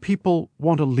 Why do people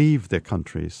want to leave their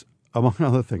countries, among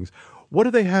other things? What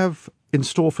do they have in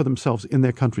store for themselves in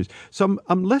their countries? So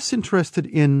I'm less interested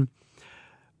in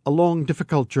a long,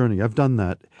 difficult journey. I've done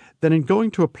that. Than in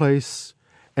going to a place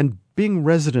and being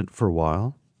resident for a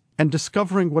while and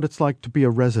discovering what it's like to be a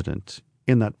resident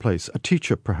in that place, a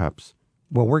teacher perhaps.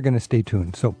 Well, we're going to stay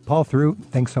tuned. So, Paul Theroux,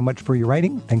 thanks so much for your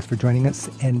writing. Thanks for joining us,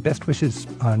 and best wishes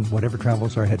on whatever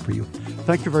travels are ahead for you.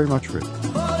 Thank you very much, Rick.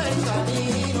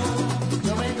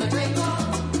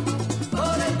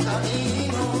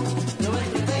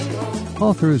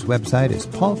 Paul Theroux's website is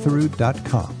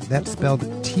paultheroux.com. That's spelled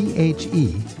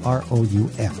T-H-E-R-O-U-X.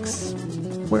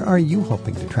 Where are you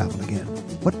hoping to travel again?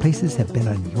 What places have been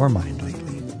on your mind lately?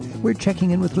 We're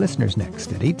checking in with listeners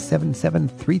next at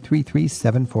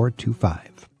 877-333-7425.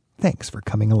 Thanks for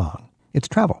coming along. It's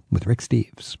Travel with Rick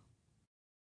Steves.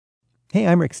 Hey,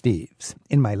 I'm Rick Steves.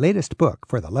 In my latest book,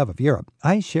 For the Love of Europe,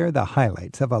 I share the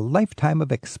highlights of a lifetime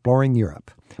of exploring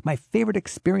Europe. My favorite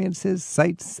experiences,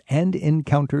 sights, and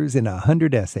encounters in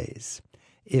 100 essays.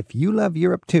 If you love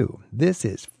Europe too, this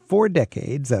is 4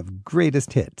 decades of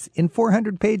greatest hits in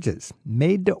 400 pages,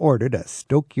 made to order to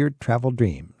stoke your travel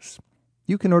dreams.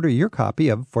 You can order your copy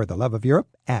of For the Love of Europe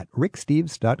at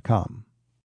ricksteves.com.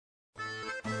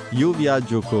 Io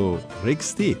viaggio con Rick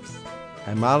Steves.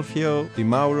 I'm Alfio Di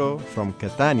Mauro from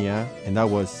Catania, and I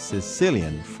was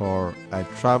Sicilian for I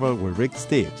Travel with Rick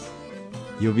Steves.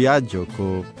 Io viaggio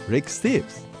con Rick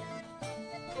Steves.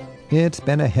 It's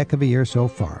been a heck of a year so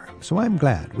far, so I'm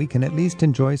glad we can at least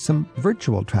enjoy some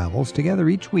virtual travels together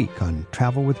each week on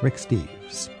Travel with Rick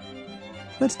Steves.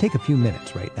 Let's take a few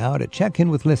minutes right now to check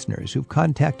in with listeners who've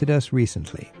contacted us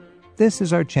recently. This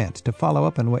is our chance to follow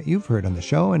up on what you've heard on the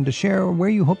show and to share where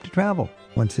you hope to travel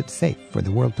once it's safe for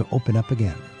the world to open up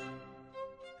again.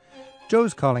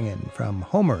 Joe's calling in from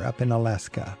Homer up in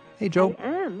Alaska. Hey, Joe. I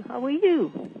am. How are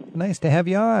you? Nice to have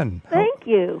you on. Thank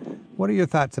you. What are your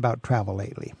thoughts about travel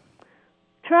lately?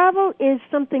 Travel is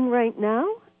something right now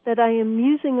that I am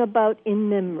musing about in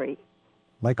memory.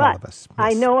 Like all of us. Yes.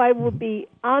 I know I will be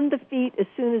on the feet as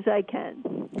soon as I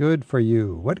can. Good for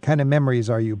you. What kind of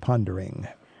memories are you pondering?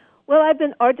 Well, I've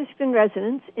been artist in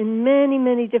residence in many,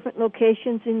 many different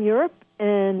locations in Europe,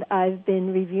 and I've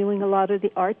been reviewing a lot of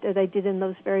the art that I did in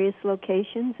those various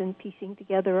locations and piecing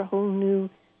together a whole new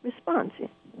response.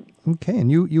 Okay,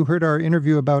 and you heard our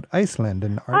interview about Iceland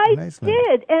and art in Iceland. I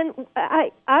did, and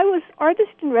I was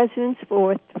artist in residence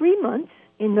for 3 months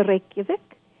in Reykjavik.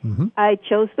 Mm-hmm. I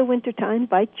chose the wintertime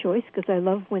by choice because I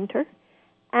love winter.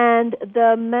 And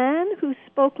the man who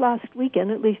spoke last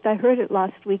weekend, at least I heard it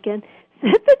last weekend,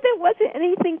 said that there wasn't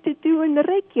anything to do in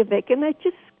Reykjavik. And I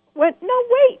just went, no,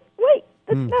 wait,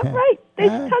 that's not right.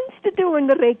 There's tons to do in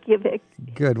Reykjavik.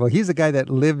 Good. Well, he's a guy that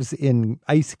lives in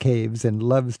ice caves and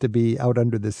loves to be out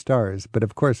under the stars. But,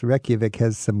 of course, Reykjavik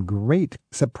has some great,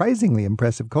 surprisingly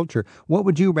impressive culture. What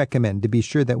would you recommend to be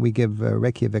sure that we give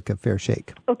Reykjavik a fair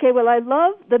shake? Okay, well, I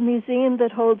love the museum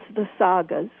that holds the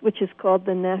sagas, which is called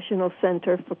the National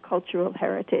Center for Cultural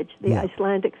Heritage. The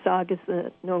Icelandic sagas,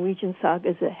 the Norwegian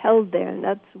sagas are held there, and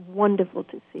that's wonderful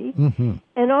to see. Mm-hmm.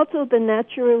 And also the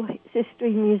Natural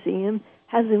History Museum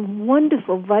has a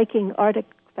wonderful Viking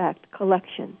artifact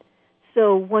collection.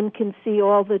 So one can see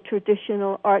all the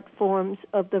traditional art forms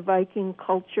of the Viking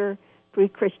culture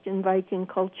pre-Christian Viking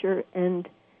culture, and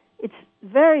it's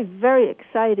very, very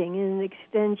exciting, and it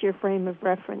extends your frame of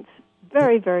reference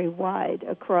very, very wide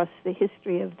across the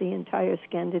history of the entire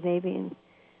Scandinavian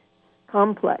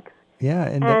complex. Yeah,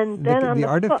 and the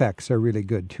artifacts are really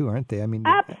good too, aren't they? I mean,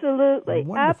 absolutely,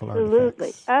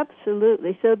 artifacts.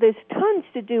 Absolutely. So there's tons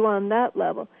to do on that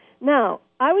level. Now,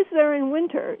 I was there in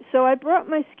winter, so I brought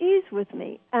my skis with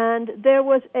me, and there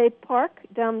was a park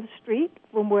down the street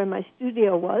from where my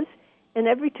studio was, and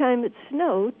every time it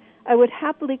snowed, I would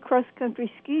happily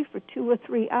cross-country ski for 2 or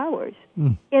 3 hours.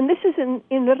 And this is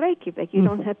in Reykjavik. You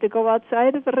don't have to go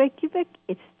outside of Reykjavik.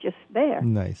 It's just there.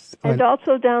 Nice. And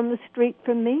also down the street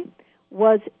from me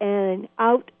was an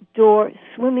outdoor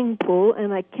swimming pool,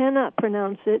 and I cannot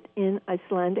pronounce it in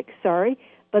Icelandic, sorry,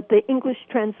 but the English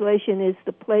translation is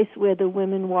the place where the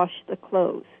women wash the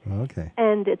clothes. Okay.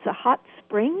 And it's a hot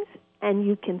springs, and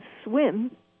you can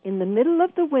swim in the middle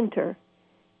of the winter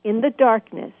in the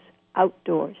darkness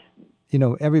outdoors. You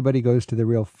know, everybody goes to the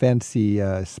real fancy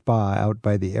spa out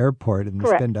by the airport and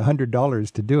Correct. spend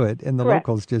 $100 to do it. And the Correct.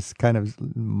 locals just kind of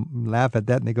laugh at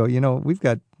that and they go, you know, we've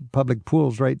got public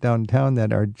pools right downtown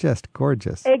that are just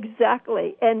gorgeous.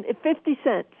 Exactly. And 50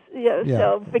 cents. Yeah.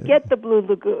 So forget the Blue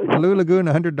Lagoon. Blue Lagoon,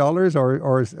 $100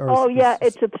 or oh, yeah,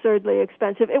 it's absurdly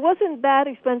expensive. It wasn't that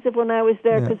expensive when I was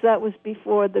there because that was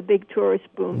before the big tourist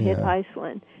boom hit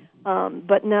Iceland.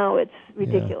 But now it's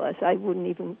ridiculous. I wouldn't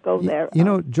even go there. You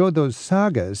know, Joe, those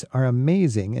sagas are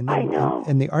amazing. And I know.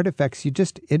 And the artifacts,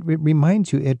 it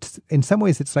reminds you, it's in some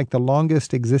ways it's like the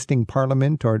longest existing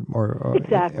parliament or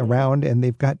exactly. around, and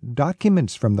they've got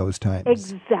documents from those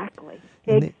times. Exactly.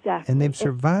 And they've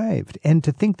survived. And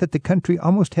to think that the country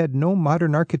almost had no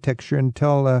modern architecture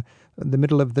until the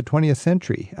middle of the 20th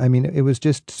century. I mean, it was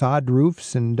just sod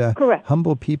roofs and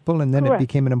humble people, and then it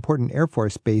became an important Air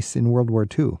Force base in World War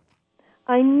II.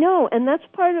 I know, and that's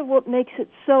part of what makes it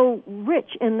so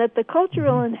rich, and that the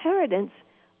cultural inheritance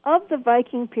of the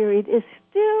Viking period is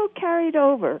still carried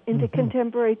over into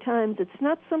contemporary times. It's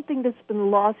not something that's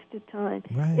been lost to time.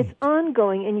 Right. It's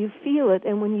ongoing, and you feel it,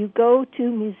 and when you go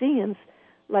to museums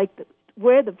like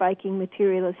where the Viking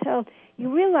material is held,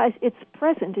 you realize it's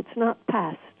present, it's not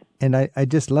past. And I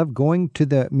just love going to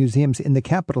the museums in the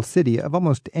capital city of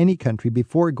almost any country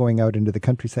before going out into the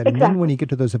countryside. Exactly. And then when you get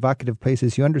to those evocative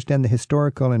places, you understand the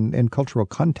historical and cultural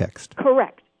context.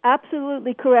 Correct.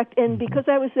 Absolutely correct. And because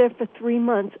I was there for 3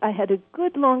 months, I had a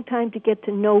good long time to get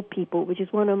to know people, which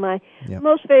is one of my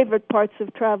most favorite parts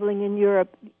of traveling in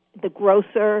Europe. The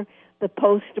grocer, the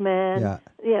postman,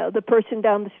 the person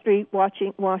down the street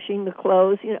washing the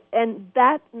clothes, and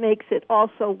that makes it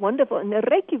also wonderful. In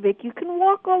Reykjavik, you can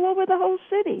walk all over the whole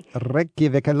city.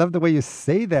 Reykjavik, I love the way you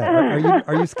say that.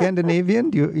 Are you Scandinavian?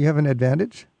 Do you have an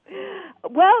advantage?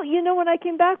 Well, when I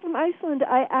came back from Iceland,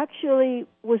 I actually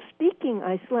was speaking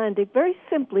Icelandic very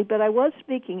simply, but I was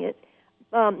speaking it.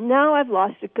 Now I've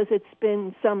lost it because it's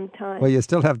been some time. Well, you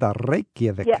still have the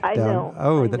Reykjavik Yeah, I down. know.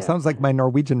 Oh, I that know. sounds like my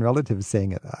Norwegian relatives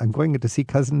saying it. I'm going to see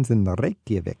cousins in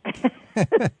Reykjavik.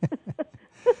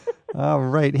 All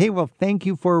right. Hey, well, thank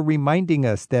you for reminding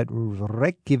us that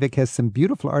Reykjavik has some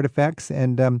beautiful artifacts,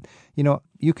 and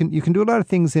you can do a lot of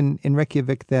things in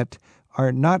Reykjavik that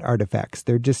are not artifacts.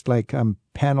 They're just like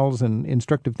panels and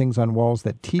instructive things on walls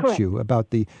that teach Correct. you about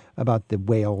the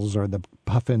whales or the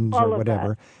puffins All or of whatever.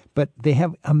 that. But they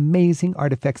have amazing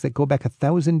artifacts that go back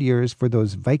 1,000 years for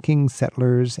those Viking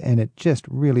settlers, and it just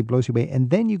really blows you away. And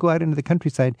then you go out into the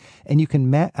countryside, and you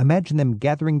can imagine them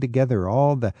gathering together,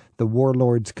 all the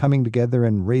warlords coming together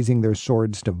and raising their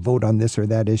swords to vote on this or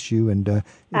that issue. And it's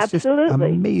Absolutely. just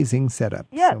amazing setup.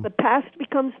 Yeah, So, the past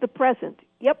becomes the present.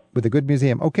 Yep. with a good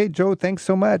museum. Okay, Joe, thanks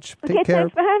so much. Okay, Take care.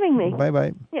 thanks for having me.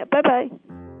 Bye-bye. Yeah, bye-bye.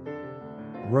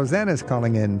 Rosanna's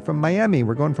calling in from Miami.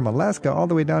 We're going from Alaska all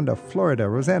the way down to Florida.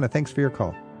 Rosanna, thanks for your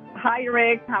call. Hi,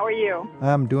 Rick. How are you?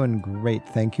 I'm doing great,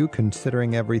 thank you,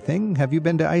 considering everything. Have you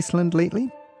been to Iceland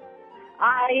lately?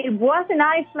 I was in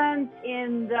Iceland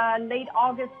in late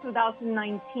August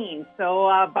 2019, so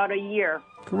about a year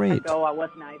Great. ago I was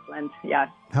in Iceland, yes.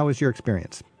 How was your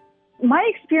experience? My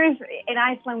experience in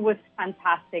Iceland was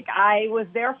fantastic. I was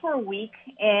there for a week,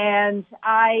 and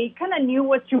I kind of knew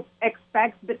what to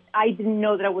expect, but I didn't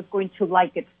know that I was going to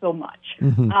like it so much.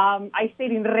 I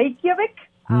stayed in Reykjavik,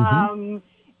 and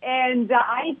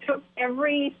I took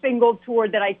every single tour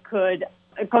that I could,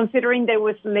 considering that it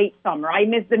was late summer. I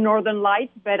missed the Northern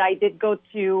Lights, but I did go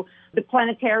to the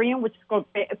planetarium, which is called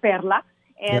Perla.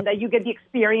 And you get the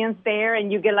experience there,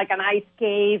 and you get like an ice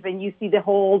cave, and you see the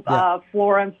whole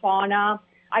flora and fauna.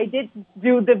 I did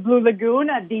do the Blue Lagoon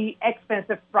at the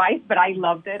expensive price, but I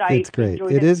loved it. It's great.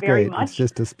 Enjoyed It is very great. much. It's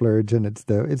just a splurge, and it's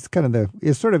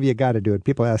sort of you got to do it.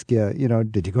 People ask you,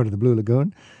 did you go to the Blue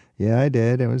Lagoon? Yeah, I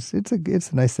did. It's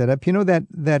a nice setup. You know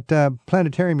that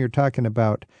planetarium you're talking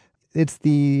about. It's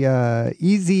the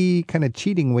easy kind of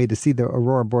cheating way to see the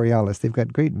aurora borealis. They've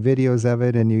got great videos of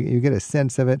it, and you get a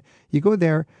sense of it. You go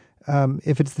there.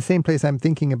 If it's the same place I'm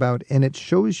thinking about, and it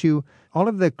shows you all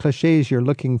of the cliches you're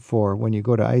looking for when you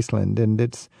go to Iceland, and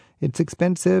it's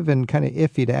expensive and kind of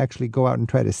iffy to actually go out and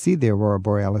try to see the aurora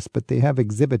borealis, but they have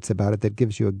exhibits about it that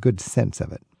gives you a good sense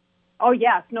of it. Oh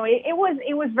yes, no, it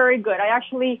was very good. I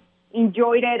actually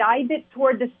enjoyed it. I did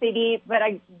tour the city, but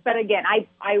again,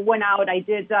 I went out. I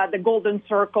did the Golden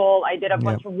Circle. I did a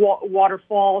bunch of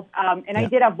waterfalls, and I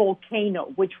did a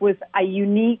volcano, which was a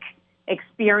unique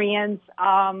experience.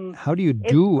 How do you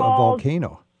do a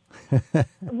volcano?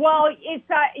 Well,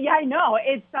 I know.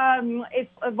 It's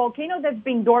a volcano that's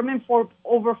been dormant for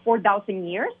over 4,000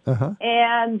 years,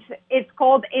 and it's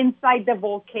called Inside the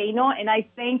Volcano. And I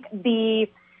think the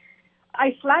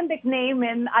Icelandic name,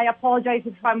 and I apologize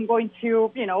if I'm going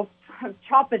to,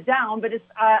 chop it down, but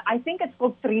I think it's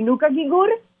called Trinukagígur.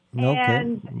 Okay,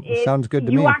 and sounds good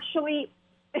to me. You actually.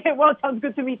 Well, it sounds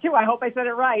good to me, too. I hope I said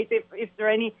it right, if there are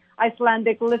any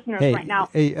Icelandic listeners right now.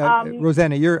 Hey,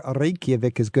 Rosanna, your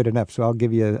Reykjavik is good enough, so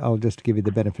I'll just give you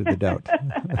the benefit of the doubt.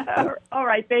 All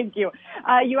right, thank you.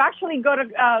 You actually go to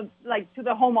to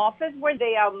the home office where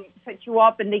they set you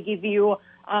up and they give you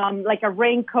a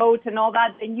raincoat and all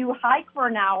that, and you hike for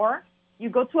an hour. You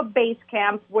go to a base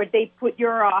camp where they put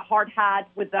your hard hat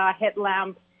with a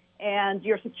headlamp and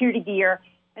your security gear,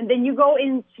 and then you go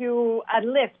into a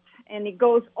lift. And it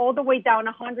goes all the way down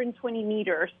 120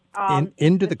 meters.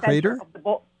 Into the crater?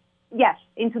 Yes,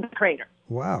 into the crater.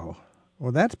 Wow.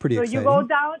 Well, that's pretty exciting. So you go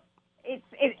down.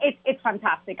 It's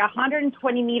fantastic.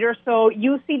 120 meters. So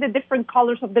you see the different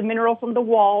colors of the minerals on the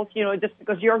walls, just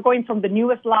because you're going from the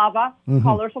newest lava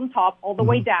colors on top all the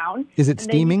way down. Is it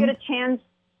steaming? Then you get a chance.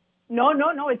 No.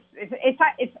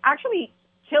 It's actually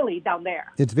chilly down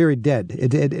there. It's very dead.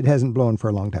 It hasn't blown for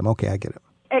a long time. Okay, I get it.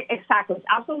 Exactly. It's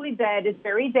absolutely dead. It's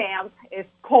very damp. It's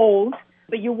cold.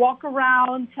 But you walk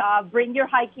around, bring your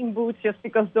hiking boots just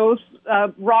because those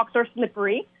rocks are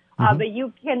slippery. But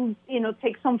you can,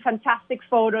 take some fantastic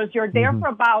photos. You're there for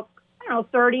about,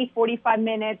 30, 45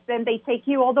 minutes. Then they take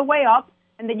you all the way up.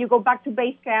 And then you go back to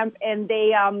base camp and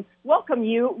they welcome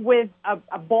you with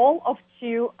a bowl of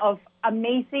stew of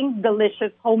amazing,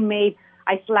 delicious, homemade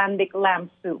Icelandic lamb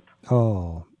soup.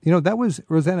 Oh, that was,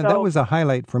 Rosanna, that was a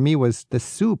highlight for me, was the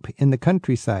soup in the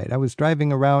countryside. I was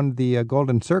driving around the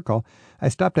Golden Circle. I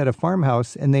stopped at a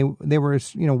farmhouse, and they were,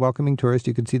 welcoming tourists.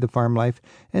 You could see the farm life,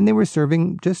 and they were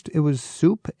serving it was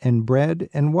soup and bread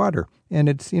and water. And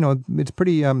it's, it's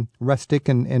pretty rustic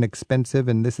and expensive,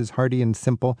 and this is hearty and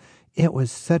simple. It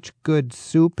was such good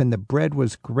soup, and the bread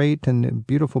was great, and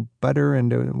beautiful butter,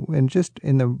 and just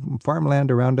in the farmland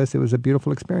around us, it was a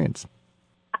beautiful experience.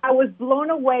 I was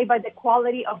blown away by the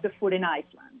quality of the food in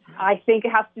Iceland. I think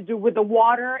it has to do with the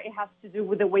water. It has to do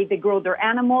with the way they grow their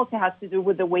animals. It has to do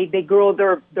with the way they grow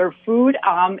their food.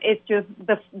 It's just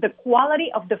the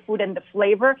quality of the food and the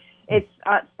flavor. It's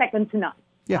second to none.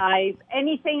 Yeah.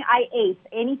 Anything I ate,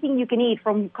 anything you can eat,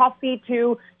 from coffee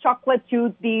to chocolate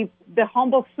to the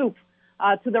humble soup.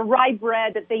 To the rye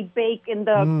bread that they bake in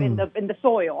the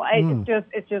soil. It's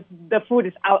just the food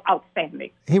is outstanding.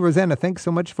 Hey, Rosanna, thanks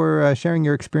so much for sharing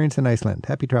your experience in Iceland.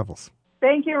 Happy travels.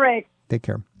 Thank you, Rick. Take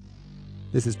care.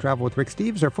 This is Travel with Rick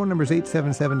Steves. Our phone number is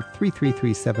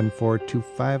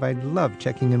 877-333-7425. I love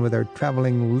checking in with our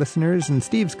traveling listeners, and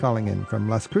Steve's calling in from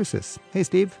Las Cruces. Hey,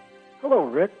 Steve. Hello,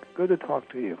 Rick. Good to talk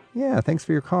to you. Yeah, thanks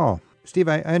for your call. Steve,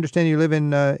 I understand you live in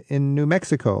New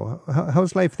Mexico.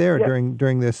 How's life there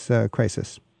during this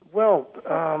crisis? Well,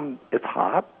 it's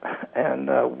hot, and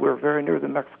we're very near the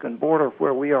Mexican border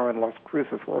where we are in Las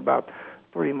Cruces. We're about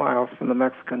 30 miles from the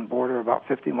Mexican border, about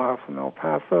 50 miles from El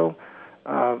Paso,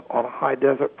 on a high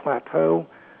desert plateau,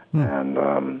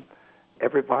 and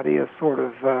everybody is sort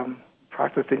of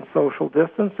practicing social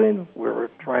distancing. We're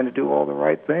trying to do all the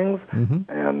right things,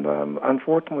 and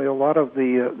unfortunately, a lot of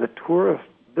the tourist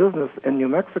business in New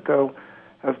Mexico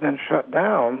has been shut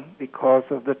down because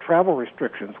of the travel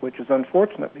restrictions, which is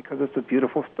unfortunate because it's a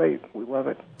beautiful state. We love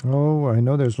it. Oh, I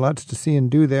know there's lots to see and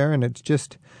do there, and it's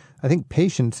just, I think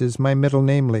patience is my middle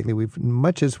name lately.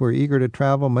 Much as we're eager to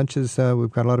travel, much as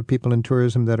we've got a lot of people in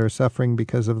tourism that are suffering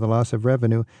because of the loss of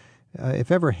revenue,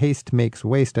 if ever haste makes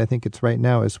waste, I think it's right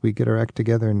now as we get our act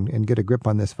together and get a grip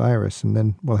on this virus, and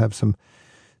then we'll have some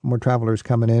more travelers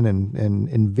coming in and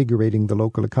invigorating the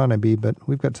local economy. But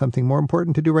we've got something more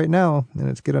important to do right now, and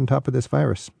it's get on top of this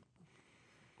virus.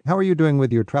 How are you doing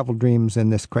with your travel dreams in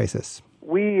this crisis?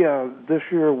 This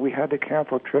year we had to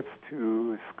cancel trips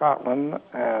to Scotland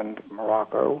and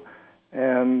Morocco,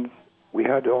 and we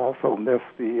had to also miss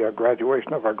the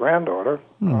graduation of our granddaughter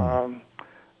from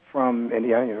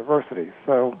Indiana University.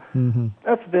 So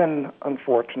that's been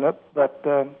unfortunate, but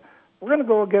we're going to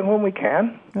go again when we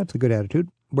can. That's a good attitude.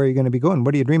 Where are you going to be going?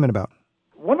 What are you dreaming about?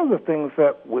 One of the things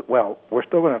that, we're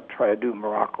still going to try to do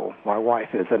Morocco. My wife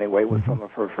is anyway, with some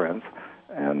of her friends.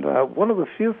 And one of the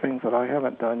few things that I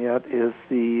haven't done yet is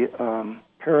the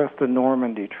Paris to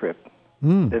Normandy trip.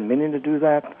 Been meaning to do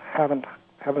that. Haven't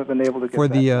been able to get for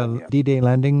that the done yet. D-Day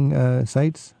landing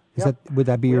sites. Would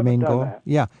that be your main goal? That.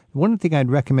 Yeah. One thing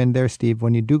I'd recommend there, Steve,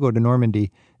 when you do go to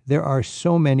Normandy, there are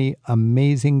so many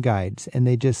amazing guides, and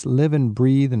they just live and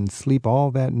breathe and sleep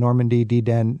all that Normandy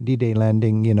D-Day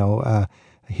landing,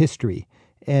 history.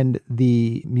 And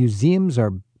the museums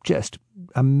are just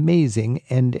amazing,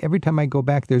 and every time I go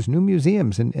back, there's new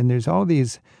museums, and there's all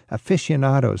these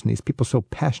aficionados and these people so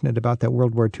passionate about that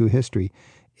World War II history.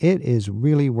 It is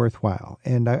really worthwhile,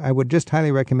 and I would just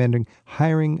highly recommend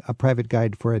hiring a private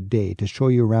guide for a day to show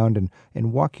you around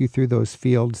and walk you through those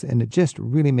fields, and it just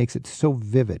really makes it so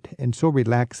vivid and so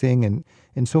relaxing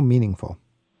and so meaningful.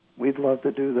 We'd love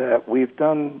to do that. We've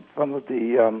done some of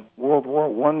the World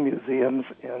War I museums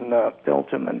in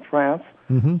Belgium and France,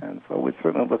 and so we're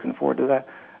certainly looking forward to that.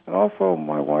 And also,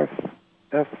 my wife's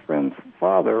best friend's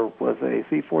father was a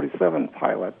C-47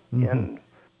 pilot in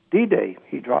D-Day.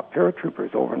 He dropped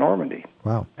paratroopers over Normandy.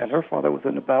 Wow. And her father was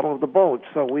in the Battle of the Bulge,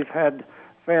 so we've had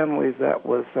families that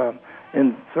was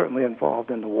certainly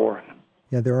involved in the war.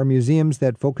 Yeah, there are museums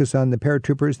that focus on the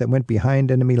paratroopers that went behind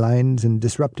enemy lines and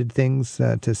disrupted things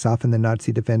to soften the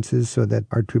Nazi defenses so that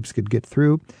our troops could get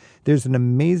through. There's an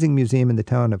amazing museum in the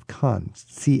town of Caen,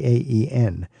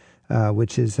 C-A-E-N,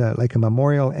 which is like a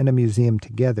memorial and a museum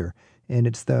together. And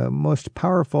it's the most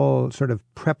powerful sort of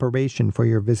preparation for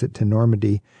your visit to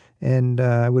Normandy. And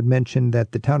I would mention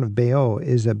that the town of Bayeux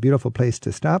is a beautiful place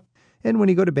to stop. And when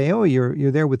you go to Bayeux,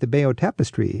 you're there with the Bayeux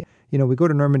Tapestry. You know, we go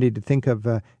to Normandy to think of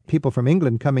people from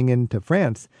England coming into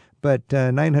France, but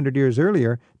 900 years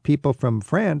earlier, people from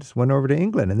France went over to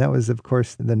England, and that was, of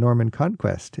course, the Norman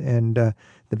Conquest and the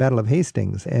Battle of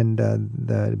Hastings. And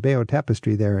the Bayeux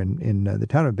Tapestry there in the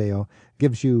town of Bayeux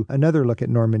gives you another look at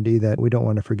Normandy that we don't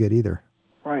want to forget either.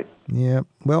 Right. Yeah.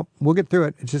 Well, we'll get through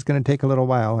it. It's just going to take a little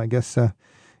while. I guess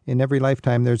in every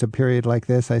lifetime there's a period like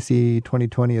this. I see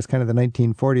 2020 as kind of the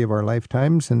 1940 of our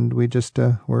lifetimes, and we just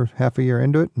we're half a year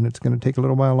into it, and it's going to take a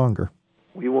little while longer.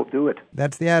 We will do it.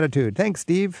 That's the attitude. Thanks,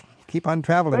 Steve. Keep on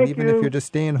traveling, even if you're just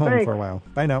staying home for a while.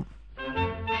 Bye now.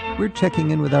 We're checking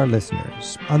in with our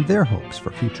listeners on their hopes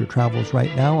for future travels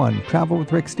right now on Travel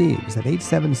with Rick Steves at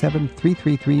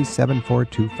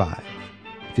 877-333-7425.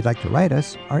 If you'd like to write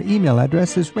us, our email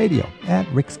address is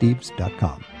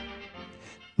radio@ricksteves.com.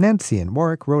 Nancy in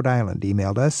Warwick, Rhode Island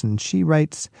emailed us, and she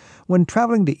writes, when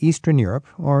traveling to Eastern Europe,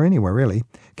 or anywhere really,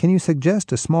 can you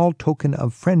suggest a small token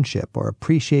of friendship or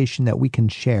appreciation that we can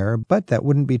share, but that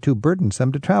wouldn't be too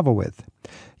burdensome to travel with?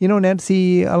 You know,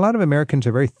 Nancy, a lot of Americans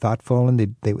are very thoughtful,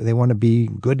 and they want to be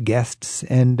good guests.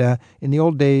 And in the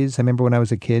old days, I remember when I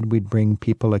was a kid, we'd bring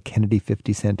people a Kennedy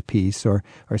 50-cent piece or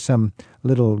some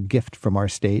little gift from our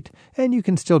state. And you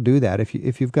can still do that.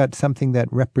 If you've got something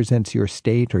that represents your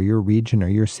state or your region or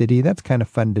your city, that's kind of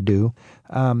fun to do.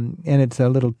 And it's a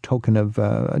little token of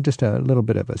just a little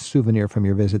bit of a souvenir from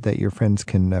your visit that your friends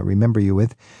can remember you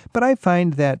with. But I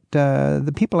find that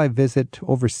the people I visit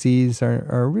overseas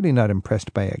are really not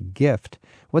impressed by a gift.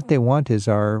 What they want is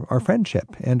our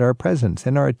friendship and our presence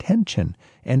and our attention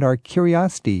and our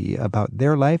curiosity about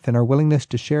their life and our willingness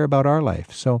to share about our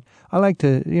life. So I like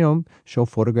to, show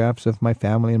photographs of my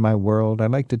family and my world. I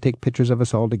like to take pictures of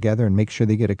us all together and make sure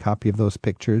they get a copy of those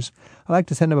pictures. I like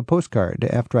to send them a postcard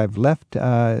after I've left,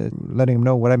 letting them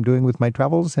know what I'm doing with my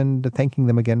travels and thanking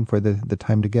them again for the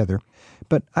time together.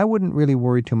 But I wouldn't really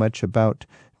worry too much about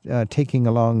taking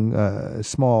along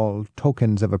small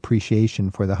tokens of appreciation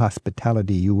for the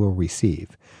hospitality you will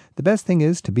receive. The best thing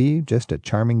is to be just a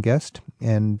charming guest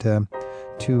and to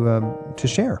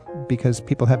share, because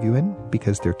people have you in,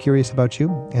 because they're curious about you,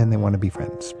 and they want to be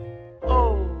friends.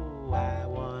 Oh, I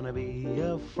want to be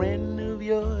a friend of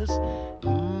yours,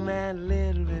 and a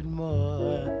little bit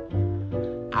more.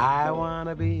 I want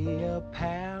to be a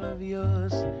pal of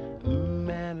yours, and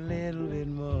a little bit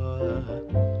more.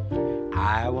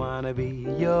 I want to be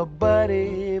your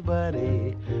buddy,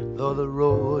 though Will the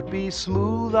road be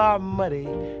smooth or muddy?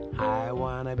 I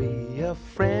wanna be a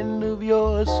friend of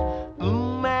yours.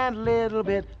 And a little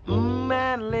bit, and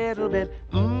a little bit,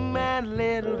 and a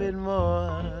little bit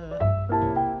more.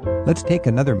 Let's take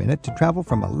another minute to travel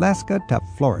from Alaska to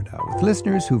Florida with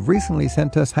listeners who've recently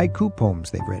sent us haiku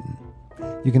poems they've written.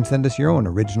 You can send us your own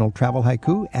original travel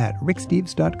haiku at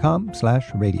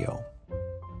ricksteves.com/radio.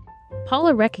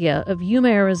 Paula Recchia of Yuma,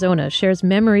 Arizona shares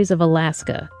memories of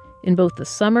Alaska in both the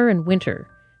summer and winter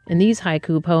in these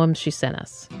haiku poems she sent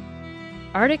us.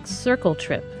 Arctic Circle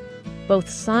Trip, both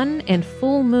sun and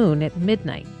full moon at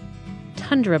midnight,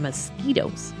 tundra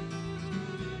mosquitoes,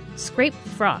 scraped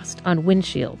frost on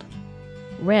windshield,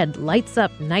 red lights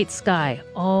up night sky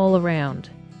all around,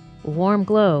 warm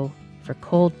glow for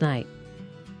cold night.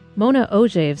 Mona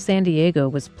Oje of San Diego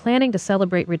was planning to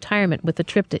celebrate retirement with a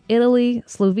trip to Italy,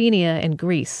 Slovenia, and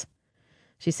Greece.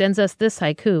 She sends us this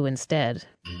haiku instead.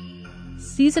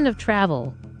 Season of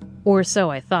travel, or so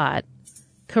I thought.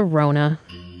 Corona.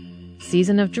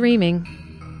 Season of dreaming.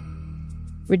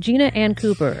 Regina Ann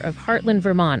Cooper of Heartland,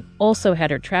 Vermont also had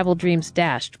her travel dreams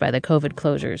dashed by the COVID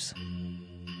closures.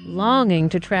 Longing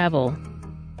to travel.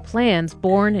 Plans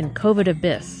born in COVID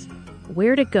abyss.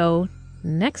 Where to go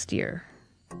next year?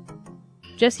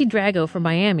 Jesse Drago from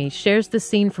Miami shares the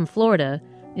scene from Florida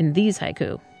in these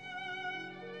haiku.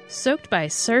 Soaked by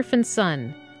surf and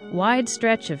sun, wide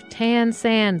stretch of tan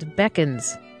sand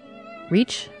beckons.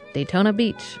 Reach Daytona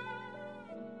Beach.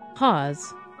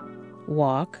 Pause.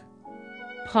 Walk.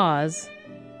 Pause.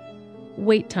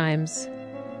 Wait times.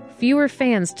 Fewer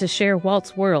fans to share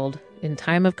Walt's world in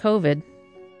time of COVID.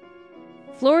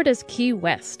 Florida's Key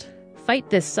West. Fight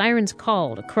this siren's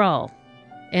call to crawl.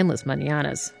 Endless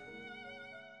mañanas.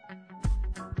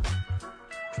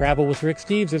 Travel with Rick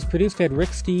Steves is produced at Rick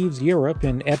Steves Europe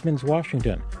in Edmonds,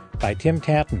 Washington by Tim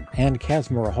Tatton and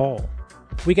Casmura Hall.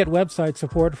 We get website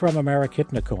support from Amara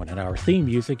Kitnikon, and our theme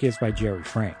music is by Jerry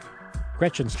Frank.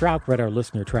 Gretchen Strauch read our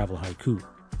listener travel haiku.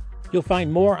 You'll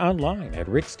find more online at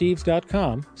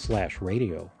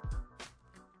ricksteves.com/radio.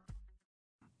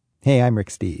 Hey, I'm Rick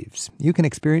Steves. You can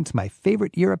experience my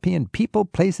favorite European people,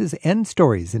 places, and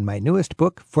stories in my newest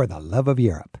book, For the Love of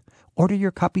Europe. Order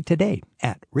your copy today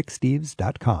at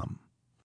ricksteves.com.